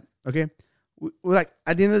hanging out. Okay, we're like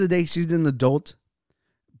at the end of the day, she's an adult,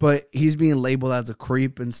 but he's being labeled as a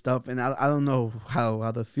creep and stuff, and I don't know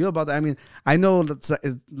how to feel about that. I mean, I know that's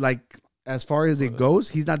like as far as it goes,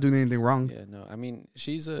 he's not doing anything wrong. Yeah, no. I mean,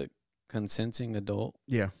 she's a consenting adult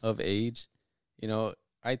Yeah. of age. You know,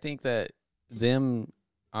 I think that them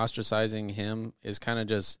ostracizing him is kind of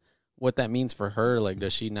just what that means for her. Like,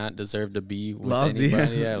 does she not deserve to be with Loved,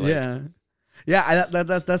 anybody? yeah, Like, yeah.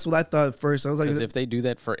 That's what I thought at first. I was like, because if they do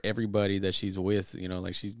that for everybody that she's with, you know,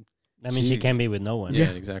 like she's. I mean, she can be with no one. Yeah,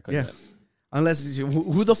 Yeah, exactly. yeah. That. unless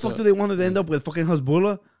who the fuck do they want to end up with? Fucking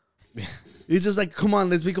Hezbollah. It's just like, come on,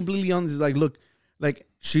 let's be completely honest. It's like, look, like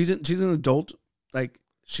she's an adult. Like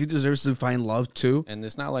she deserves to find love too. And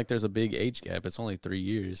it's not like there's a big age gap. It's only 3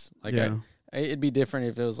 years. Like, Yeah. it'd be different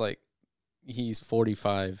if it was like he's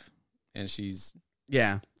 45 and she's.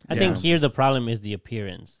 Yeah. I think here the problem is the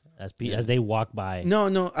appearance as they walk by. No,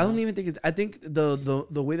 I don't even think it's. I think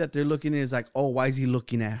the way that they're looking is like, oh, why is he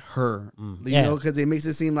looking at her? You Yeah. know, because it makes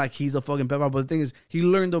it seem like he's a fucking pedophile. But the thing is, he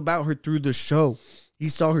learned about her through the show. He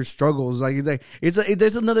saw her struggles. Like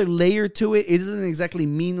there's another layer to it. It doesn't exactly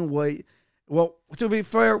mean what. Well, to be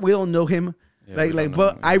fair, we don't know him. Yeah, we don't know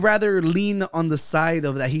But him. I rather lean on the side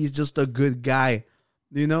of that he's just a good guy.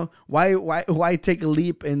 You know, why take a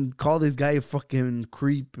leap and call this guy a fucking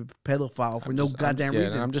creep, pedophile for no goddamn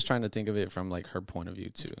reason? And I'm just trying to think of it from like her point of view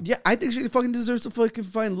too. Yeah, I think she fucking deserves to fucking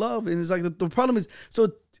find love. And it's like the problem is,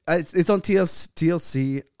 so it's on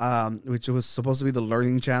TLC, which was supposed to be the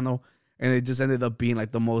learning channel, and it just ended up being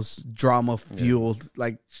like the most drama fueled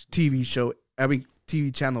like TV show. I mean,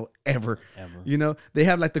 TV channel ever. You know, they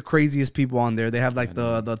have like the craziest people on there. They have like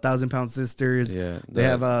the 1,000-pound sisters. Yeah, they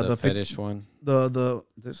have the 50 fetish one.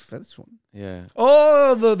 There's fetish one. Yeah.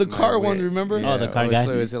 Oh, the My car one. weird- Remember? Oh, the car guy.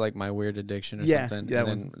 So is it like My Weird Addiction or Yeah, something? that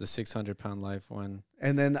and then the 600-pound life one.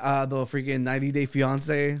 And then the freaking 90 Day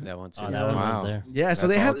Fiance. That one too. Oh, that one was Wow. there. Yeah, so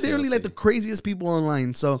That's they have all literally like TLC. the craziest people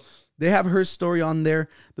online. So they have her story on there.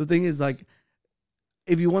 The thing is, like,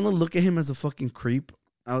 if you want to look at him as a fucking creep,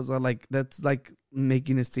 I was like, that's like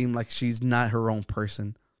making it seem like she's not her own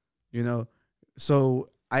person, you know? So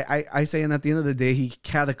I say, and at the end of the day, he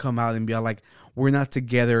had to come out and be like, we're not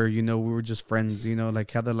together, we were just friends, like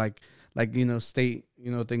had to like state,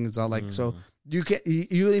 things all like, so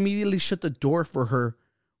you immediately shut the door for her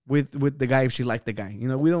with the guy if she liked the guy,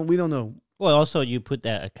 we don't know. Well, also you put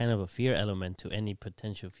that a kind of a fear element to any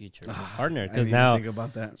potential future partner, because now think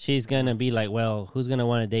about that. She's gonna be like, well, who's gonna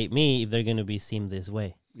want to date me if they're gonna be seen this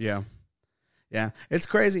way? Yeah, it's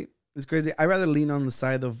crazy. It's crazy. I rather lean on the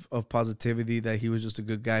side of positivity that he was just a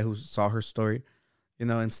good guy who saw her story,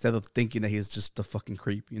 instead of thinking that he's just a fucking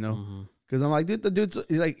creep, Because I'm like, dude, the dude's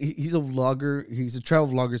like, he's a vlogger. He's a travel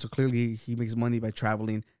vlogger, so clearly he makes money by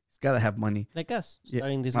traveling. He's got to have money. Like us,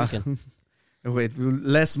 starting this weekend. Wait,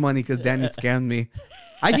 less money because Danny scammed me.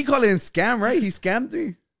 I can call it a scam, right? He scammed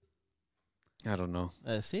me. I don't know.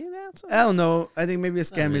 See that? I don't know. I think maybe a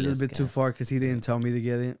scam really is a a bit too scam. far because he didn't tell me to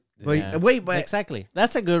get it. But Yeah. wait, but Exactly.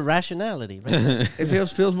 That's a good rationality, right? it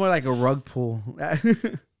feels more like a rug pull.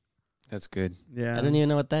 That's good. Yeah, I don't even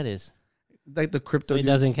know what that is. like the crypto. So it dudes.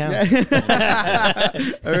 doesn't count. Yeah.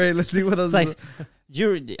 All right, let's see what else. It's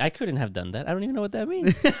like, I couldn't have done that. I don't even know what that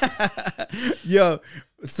means. Yo,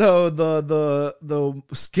 so the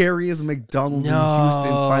scariest McDonald's in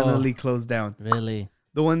Houston finally closed down. Really?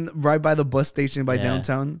 The one right by the bus station by Yeah.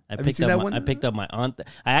 downtown. I Have you picked seen up that my, one? I picked up my aunt.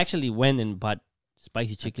 I actually went and bought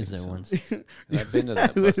spicy chickens there so. once. I've been to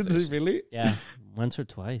that bus station. Really? Yeah, once or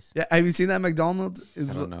twice. Yeah. Have you seen that McDonald's?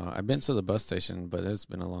 I don't know. I've been to the bus station, but it's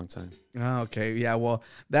been a long time. Oh, okay. Yeah. Well,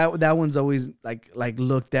 that one's always like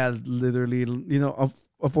looked at literally.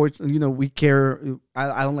 Unfortunately, we care.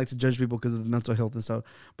 I don't like to judge people because of the mental health and stuff,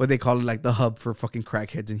 but they call it like the hub for fucking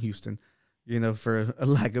crackheads in Houston. For a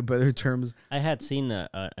lack of better terms. I had seen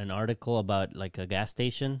an article about like a gas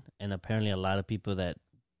station, and apparently a lot of people that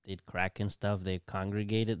did crack and stuff, they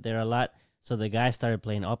congregated there a lot. So the guy started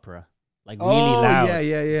playing opera, like really loud.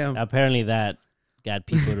 Yeah. Apparently that got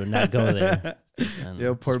people to not go there.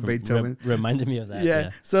 Yeah, poor Beethoven. Reminded me of that. Yeah.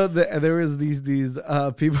 So there was these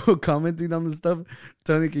people commenting on the stuff.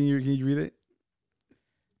 Tony, can you read it?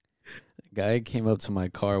 Guy came up to my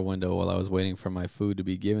car window while I was waiting for my food to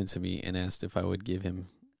be given to me and asked if I would give him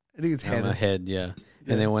I think it's head. my head. Yeah.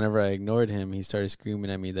 And then whenever I ignored him, he started screaming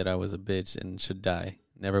at me that I was a bitch and should die.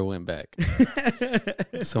 Never went back.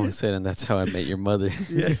 Someone said, and that's how I met your mother.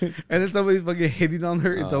 Yeah. And it's always fucking hitting on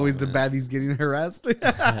her. It's Oh, always man. the baddies getting harassed.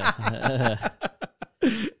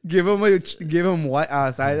 give him what?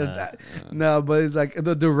 No, but it's like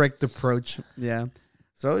the direct approach. Yeah.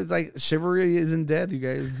 So it's like chivalry isn't dead, you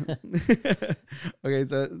guys. Okay,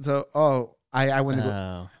 I want to go.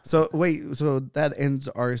 Oh. So wait, so that ends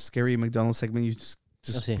our scary McDonald's segment. You just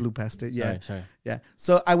see. blew past it. Yeah, Sorry. yeah.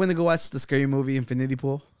 So I went to go watch the scary movie Infinity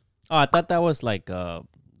Pool. Oh, I thought that was like the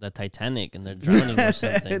Titanic and they're drowning or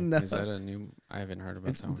something. No. Is that a new? I haven't heard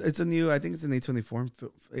about that one. It's a new. I think it's an A24.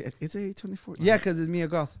 It's a A24. Yeah, because it's Mia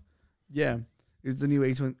Goth. Yeah, it's the new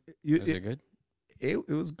A20. Is it good? It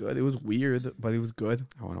was good. It was weird, but it was good.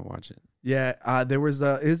 I want to watch it. Yeah, there was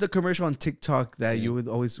the commercial on TikTok that you would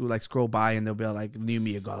always like scroll by and they'll be like new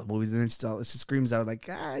Mia Goth movies, and then she screams out like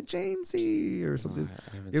Jamesy or something.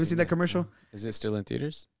 I haven't You ever seen that commercial? No. Is it still in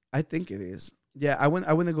theaters? I think it is. Yeah, I went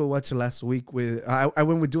to go watch it last week with I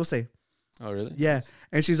went with Dulce. Oh, really? Yeah,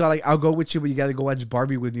 and she's all like, "I'll go with you, but you got to go watch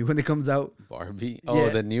Barbie with me when it comes out." Barbie. Oh, Yeah.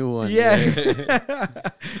 the new one. Yeah,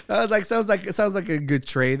 I was like, sounds like a good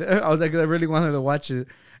trade. I was like, I really wanted to watch it,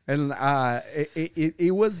 and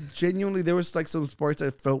it was genuinely, there was like some parts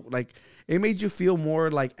that felt like it made you feel more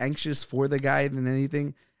like anxious for the guy than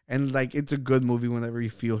anything, and like it's a good movie whenever you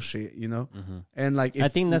feel shit, and like I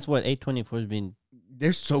think that's what A24 has been.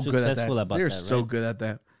 they're so good at that. Successful about They're that, so right? good at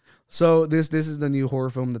that. So this is the new horror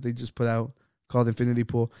film that they just put out called Infinity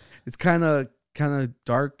Pool. It's kind of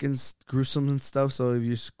dark and gruesome and stuff. So if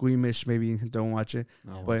you're squeamish, maybe don't watch it.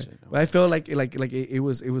 I'll But watch it. I felt like it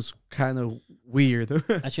was kind of weird.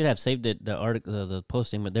 I should have saved it, the article, the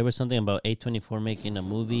posting, but there was something about A24 making a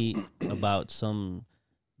movie about some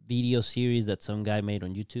video series that some guy made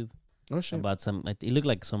on YouTube Oh shit. about it looked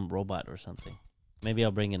like some robot or something. Maybe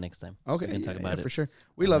I'll bring it next time. Okay, we can talk about it for sure.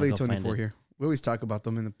 We I'm love gonna go find A24 it. here. We always talk about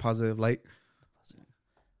them in a positive light.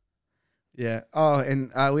 Yeah. Oh, and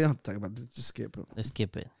we don't have to talk about this. Just skip it. Let's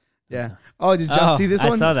skip it. Yeah. Okay. Oh, did y'all see this I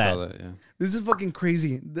one? saw I that. saw that, yeah. This is fucking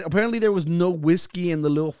crazy. Apparently, there was no whiskey in the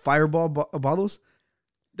little fireball bottles.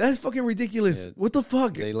 That's fucking ridiculous. Yeah. What the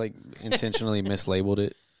fuck? They like intentionally mislabeled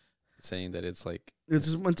it, saying that it's like It's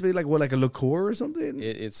just meant to be like what, like a liqueur or something?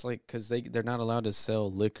 it's like because they're not allowed to sell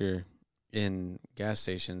liquor in gas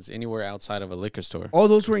stations anywhere outside of a liquor store. All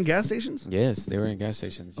those were in gas stations? Yes, they were in gas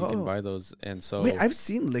stations. You Oh. can buy those, and so Wait, I've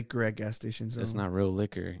seen liquor at gas stations. it's though. not real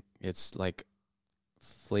liquor. It's like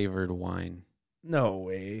flavored wine. No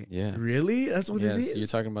way. Yeah. Really? That's what it Yes, is? you're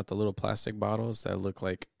talking about the little plastic bottles that look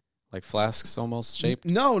like flasks almost shaped.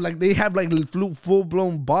 No, like they have like full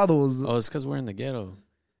blown bottles. Oh, it's because we're in the ghetto.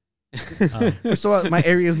 First of all, my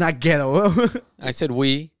area is not ghetto. I said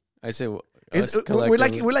we. I said us we're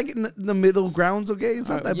like collectively. in the middle grounds. Okay, it's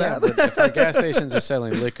not that yeah, bad. but if our gas stations are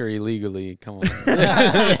selling liquor illegally, come on.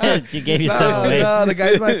 You gave yourself away. No, the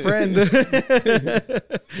guy's my friend. I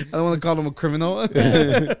don't want to call him a criminal. All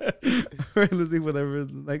right, let's see whatever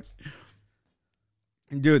is next.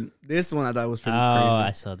 Dude, this one I thought was pretty crazy.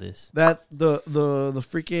 I saw this. That the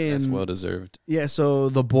freaking That's well deserved. Yeah, so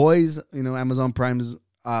The Boys, Amazon Prime's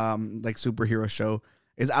like superhero show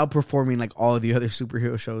is outperforming like all of the other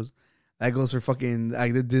superhero shows. That goes for fucking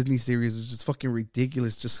like the Disney series is just fucking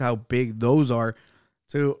ridiculous just how big those are.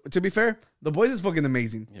 So to be fair, The Boys is fucking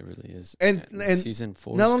amazing. It really is. And season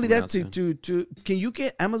 4 not is only coming that out to can you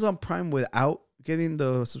get Amazon Prime without getting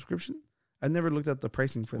the subscription? I never looked at the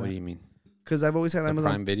pricing for What that. do you mean? Because I've always had The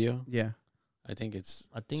Amazon Prime Video? Yeah. I think it's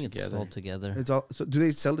it's all together. It's all. So do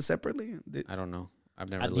they sell it separately? I don't know.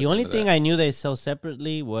 I've never The only thing I knew they sell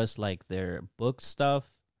separately was like their book stuff,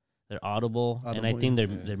 their Audible, and I think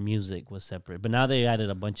their music was separate. But now they added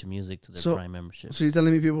a bunch of music to their Prime membership. So you're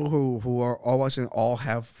telling me people who are all watching all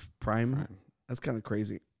have Prime? That's kind of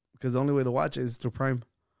crazy. Because the only way to watch it is through Prime.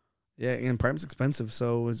 Yeah, and Prime's expensive,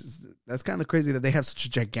 so that's kind of crazy that they have such a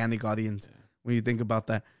gigantic audience when you think about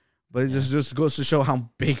that. But it just goes to show how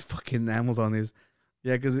big fucking Amazon is.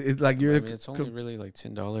 Yeah, because it's like you're. I mean, it's only really like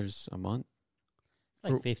 $10 a month.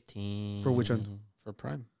 Like 15 for which one? For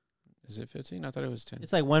Prime. Is it 15? I thought it was 10.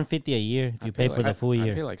 It's like $150 a year if you pay for the full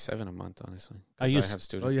year. I pay like $7 a month, honestly. Are you? I have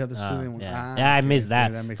student. Oh, you have the student one. Yeah, I missed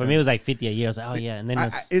that. For me, it was like $50 a year. I was like, oh yeah, and then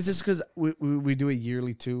it's just because we do it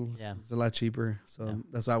yearly too. Yeah, it's a lot cheaper. So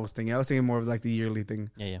that's what I was thinking. I was thinking more of like the yearly thing.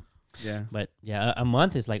 Yeah. But yeah, a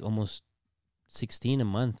month is like almost $16 a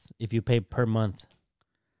month if you pay per month.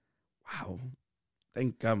 Wow.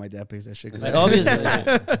 Thank God my dad pays that shit. Like, obviously,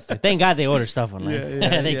 it's like, thank God they order stuff online.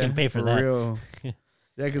 They can pay for that. Real.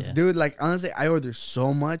 Yeah, because dude, like honestly, I order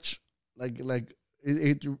so much. Once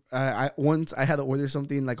I had to order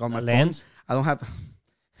something like on my phone. I don't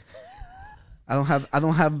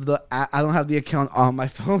have the account on my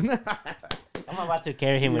phone. I'm about to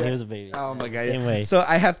carry him when he was a baby. Oh my God. Same way. So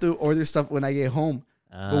I have to order stuff when I get home.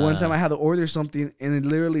 But one time I had to order something and it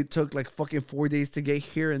literally took like fucking 4 days to get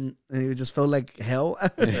here and it just felt like hell.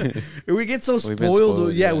 We get so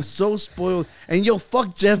spoiled. Yeah, it was so spoiled. And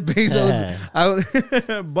fuck Jeff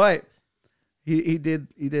Bezos. But he did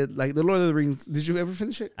like the Lord of the Rings. Did you ever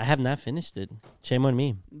finish it? I have not finished it. Shame on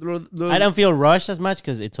me. I don't feel rushed as much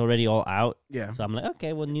because it's already all out. Yeah. So I'm like,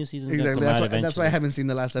 okay, well, new season. Exactly. That's why I haven't seen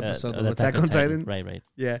the last episode of Attack on Titan. Right.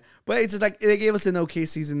 Yeah. But it's just like they gave us an okay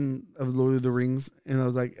season of Lord of the Rings. And I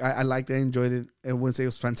was like, I liked it. I enjoyed it. I wouldn't say it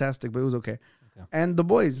was fantastic, but it was okay. And The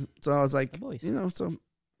Boys. So I was like, so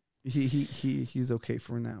he's okay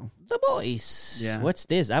for now. The Boys. Yeah. What's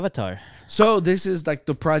this? Avatar. So this is like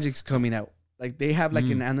the projects coming out. Like they have like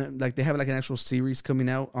an actual series coming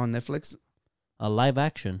out on Netflix. A live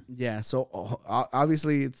action. Yeah. So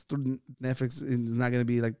obviously it's through Netflix. It's not gonna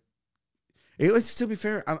be like. It was, to be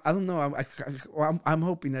fair, I don't know. I'm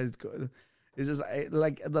hoping that it's good. It's just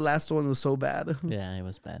like the last one was so bad. Yeah, it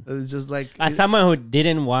was bad. It's just like as someone who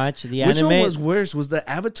didn't watch the which anime. Which one was worse? Was the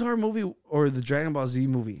Avatar movie or the Dragon Ball Z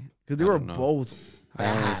movie? Because they were both. I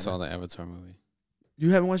only saw the Avatar movie.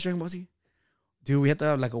 You haven't watched Dragon Ball Z? Dude, we have to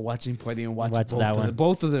have like a watching party and watch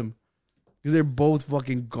both of them. Because they're both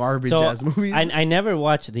fucking garbage ass movies. I never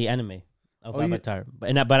watched the anime of Avatar,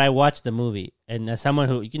 but I watched the movie. And as someone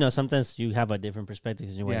who, sometimes you have a different perspective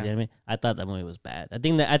because you watch the anime. I thought that movie was bad. I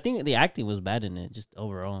think the acting was bad in it, just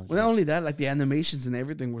overall. Well, not only that, like the animations and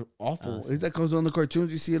everything were awful. It's like comes on the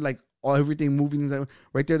cartoons, you see it like everything moving. Like,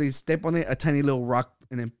 right there, they step on it, a tiny little rock,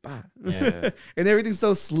 and then bah. Yeah. And everything's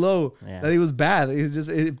so slow that it was bad.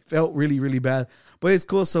 It felt really, really bad. But it's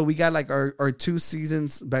cool. So we got like our 2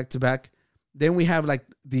 seasons back to back. Then we have like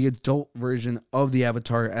the adult version of the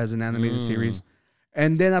Avatar as an animated series.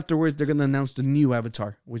 And then afterwards, they're going to announce the new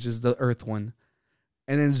Avatar, which is the Earth one.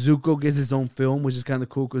 And then Zuko gets his own film, which is kind of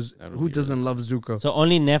cool because who doesn't love Zuko? So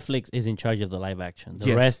only Netflix is in charge of the live action.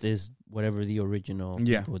 The rest is whatever the original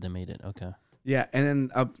people that made it. Okay. Yeah, and then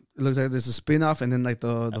it looks like there's a spin-off and then like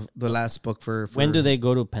the last book for... When do they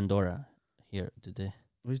go to Pandora? Here, do they?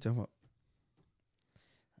 What are you talking about?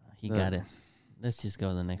 He got it. Let's just go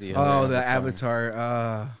to the next one. Oh, the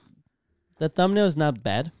Avatar. The thumbnail is not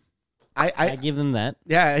bad. I give them that.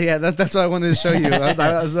 Yeah. That's what I wanted to show you. That's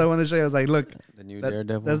what I wanted to show you. I was like, look, the new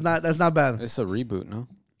Daredevil. That's not bad. It's a reboot, no?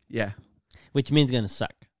 Yeah. Which means it's gonna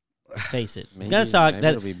suck. Face it. It's Maybe- gonna suck. maybe That,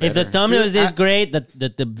 it'll be if the better. thumbnail Dude, is this I- great,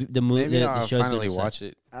 the movie, Maybe the I'll show's finally gonna suck. watch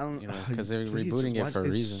it. I don't You know, 'cause they're please rebooting just it watch for a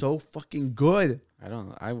It's reason. so fucking good. I don't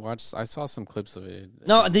know. I saw some clips of it.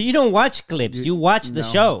 No, you don't watch clips. You watch the No.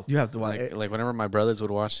 show. You have to watch Like, it. like whenever my brothers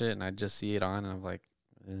would watch it, and I'd just see it on, and I'm like,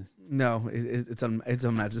 No, it's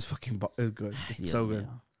unmatched. It's fucking. It's good. It's so good.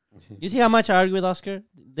 You see how much I argue with Oscar?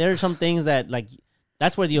 There are some things that like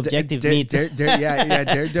that's where the objective meets.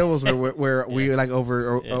 Daredevil's where we like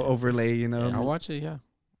overlay. You know, I'll watch it. Yeah,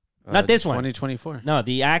 Not this one. 2024. No,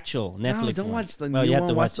 the actual Netflix. No, don't one. watch the Well, you new have one.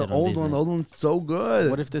 to Watch the it on old Disney. one. The old one's so good.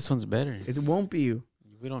 What if this one's better? It won't be.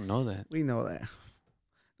 We don't know that. We know that.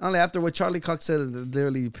 Only after what Charlie Cox said, it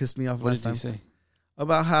literally pissed me off What last did time. he say?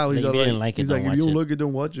 About how he's That like, you didn't like it, he's don't like, if watch you don't it. like it,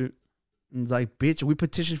 don't watch it. And it's like, bitch, we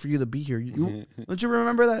petitioned for you to be here. You don't you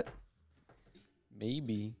remember that?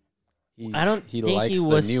 Maybe. I don't He think likes he the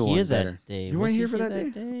was new here one that better. day. You Was weren't he here for that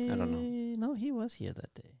day? I don't know. No, he was here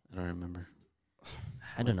that day. I don't remember.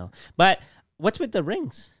 I don't know. But what's with the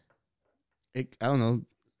rings? I don't know.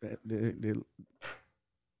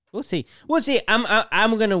 We'll see. We'll see.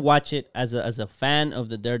 I'm gonna watch it as a fan of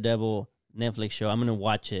the Daredevil Netflix show. I'm gonna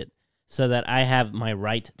watch it so that I have my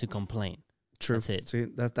right to complain. True. That's it. See,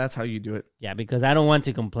 that's how you do it. Yeah, because I don't want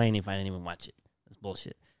to complain if I didn't even watch it. That's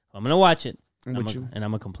bullshit. I'm gonna watch it, I'm with you. and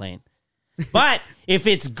I'm gonna complain. But if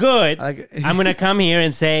it's good, I'm gonna come here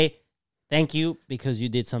and say thank you because you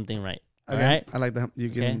did something right. All right. I like that. You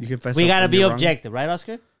can Okay. you can fess We up gotta when be you're wrong. objective, right,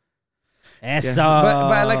 Oscar? Yeah. Eso. But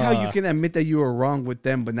I like how you can admit that you were wrong with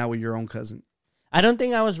them, but not with your own cousin. I don't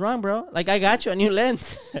think I was wrong, bro. Like I got you a new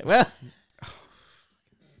lens. Well,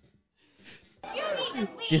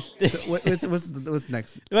 What's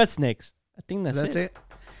next? What's next? I think that's That's it. it.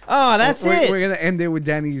 Oh, that's it. We're gonna end it with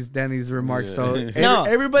Danny's remarks. So No.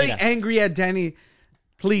 everybody Yeah. angry at Danny,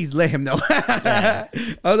 please let him know.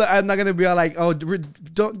 I'm not gonna be all like, oh,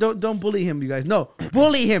 don't bully him, you guys. No,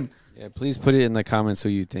 bully him. Yeah, please put it in the comments who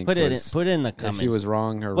you think Put it was, in the if comments. he was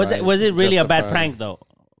wrong or Was right. it really a bad Justified. prank though?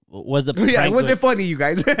 Was the Yeah, prank was good? it funny, you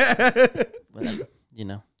guys? You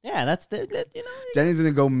know, yeah, that's the you know. Danny's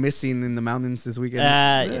gonna go missing in the mountains this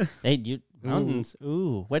weekend. Hey, you mountains.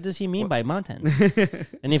 Ooh, what does he mean by mountains?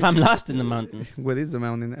 And if I'm lost in the mountains, What is the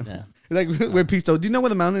mountain? Yeah. Like with Pisto. Do you know what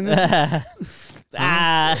the mountain is?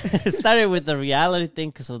 it started with the reality thing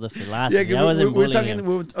because of the philosophy. Yeah, I because wasn't we're bullying talking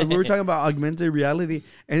him. we were talking about augmented reality,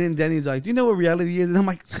 and then Danny's like, "Do you know what reality is?" And I'm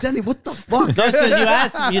like, "Danny, what the fuck?" No, it's because you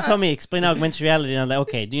asked me, you told me explain augmented reality, and I'm like,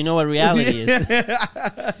 okay, do you know what reality is?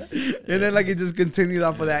 And then like it just continued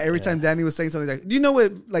off of that. Every time Danny was saying something, like, "Do you know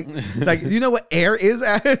what do you know what air is?"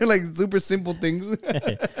 Like super simple things.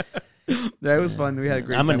 That was fun. We had a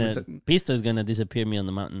great I'm time. gonna Pisto's gonna disappear me on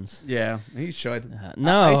the mountains. Yeah, he should.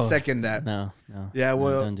 No, I second that. No. Yeah,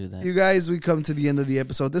 well, don't do that. you guys, we come to the end of the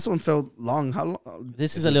episode. This one felt long. How long?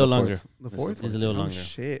 This is a little longer. The fourth? This is a little Oh, longer.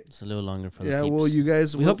 shit. It's a little longer for the Yeah, peeps. well, you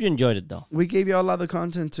guys, we hope you enjoyed it though. we gave you a lot of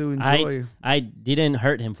content to enjoy. I didn't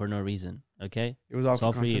hurt him for no reason. Okay, It was all it's for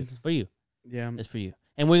all for you. content. For you. Yeah. It's for you.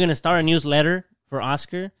 And we're gonna start a newsletter for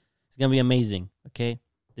Oscar. It's gonna be amazing. Okay,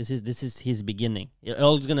 this is his beginning.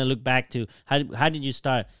 It's gonna look back to how did you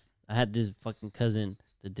start? I had this fucking cousin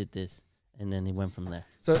that did this, and then he went from there.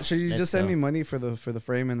 So should you Let's just send go. me money for the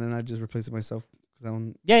frame, and then I just replace it myself? 'Cause I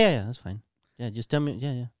don't. Yeah, that's fine. Yeah, just tell me.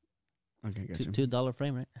 Yeah. Okay, gotcha. $2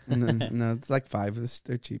 frame, right? no, it's like $5.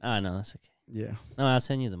 They're cheap. Oh no, that's okay. Yeah. No, I'll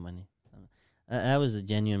send you the money. That was a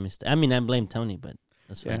genuine mistake. I mean, I blame Tony, but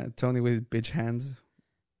that's fine. Yeah. Tony with his bitch hands.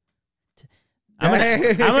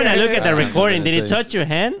 I'm gonna look at the I was recording. gonna Did it say. touch your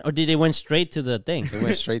hand, or did it went straight to the thing? It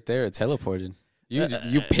went straight there. It teleported.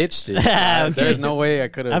 You pitched it. Okay. There's no way I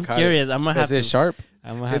could have. I'm curious. I'm gonna have Is it to. sharp?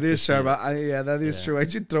 I'm gonna have It to is see sharp. it. Yeah, that is Yeah. true.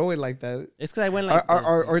 Why'd you throw it like that? It's because I went like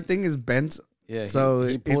Our thing is bent, Yeah. so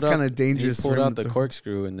it's pulled kind out- of dangerous. He for pulled him out to the throw.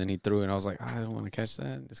 corkscrew and then he threw it. And I was like, I don't want to catch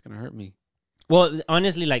that. It's gonna hurt me. Well,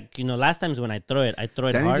 honestly, like last times when I throw it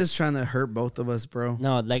Danny's hard. just trying to hurt both of us, bro.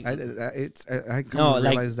 No, like I come no, to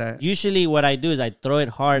like realize that. usually what I do is I throw it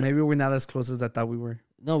hard. Maybe we're not as close as I thought we were.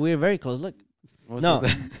 No, we're very close. Look, What's no,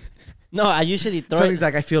 that? no, I usually throw Tony's it.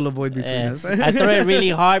 like, I feel a void between us. I throw it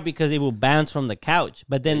really hard because it will bounce from the couch.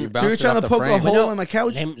 But then You So you're bounced it trying off to the poke a frame. hole in my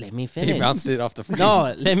couch? let me He finish. bounced it off the frame.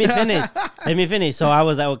 No, let me finish. Let me finish. So I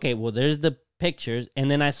was like, okay, well, there's the pictures, and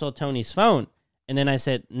then I saw Tony's phone, and then I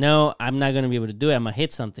said, no, I'm not gonna be able to do it. I'm gonna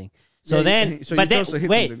hit something. So Yeah, then, so you but then, chose to hit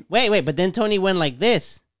wait, something. wait. But then Tony went like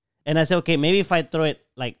this, and I said, okay, maybe if I throw it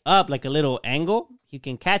like up, like a little angle, you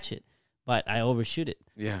can catch it. But I overshoot it.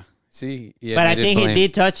 Yeah. See. He But I admitted think blame. he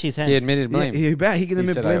did touch his hand. He admitted blame. He can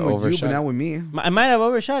admit said I blame with you, overshot but not it. with me. I might have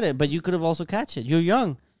overshot it, but you could have also catch it. You're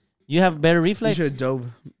young. You have better You reflex. should have dove.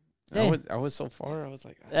 I was so far. I was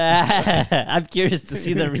like, I'm curious to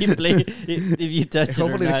see the replay if you touched it or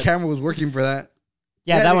Hopefully the not. camera was working for that.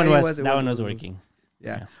 Yeah, that one it was. That one was it working.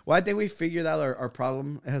 Yeah. Well, I think we figured out our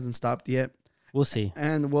problem. It hasn't stopped yet. We'll see.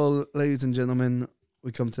 And well, ladies and gentlemen,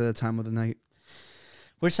 we come to the time of the night.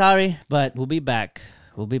 We're sorry, but we'll be back.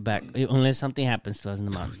 We'll be back unless something happens to us in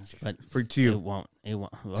the mountains. But For you. it won't. It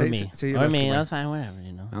won't. Or Say- me. say your Or last me. command. That's fine. Whatever.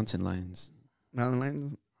 You know. mountain lions. Mountain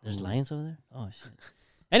Lions. There's lions over there? Oh, shit.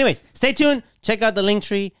 Anyways, stay tuned. Check out the link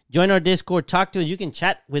tree. Join our Discord. Talk to us. You can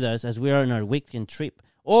chat with us as we are on our weekend trip.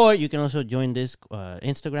 Or you can also join this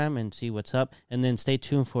Instagram and see what's up. And then stay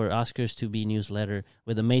tuned for Oscars to Be newsletter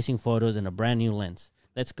with amazing photos and a brand new lens.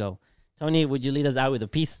 Let's go. Tony, would you lead us out with a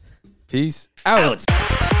piece? Peace. Out.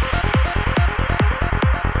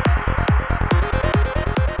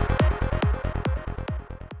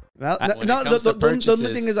 Well, When it no, comes to the only purchases-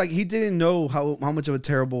 thing is like he didn't know how much of a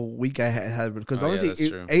terrible week I had because Oh, yeah, honestly that's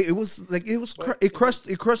true. it was like it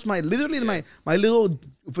crushed my literally my little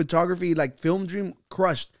photography like film dream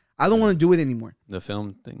crushed. I don't want to do it anymore. The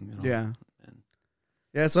film thing. You know? Yeah.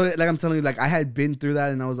 Yeah, so like I'm telling you, like I had been through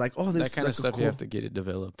that, and I was like, "Oh, this That kind like of stuff cool. you have to get it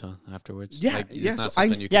developed on afterwards. Yeah, like, it's yeah, not so I-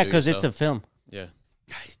 something you can Yeah, do because it's a yourself. film. Yeah.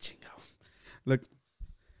 Ay, chingo. Look,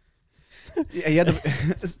 yeah, you had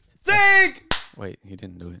to Sig! Wait, he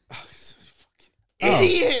didn't do it.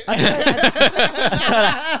 Idiot! I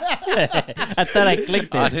thought I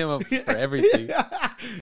clicked On it. him for everything.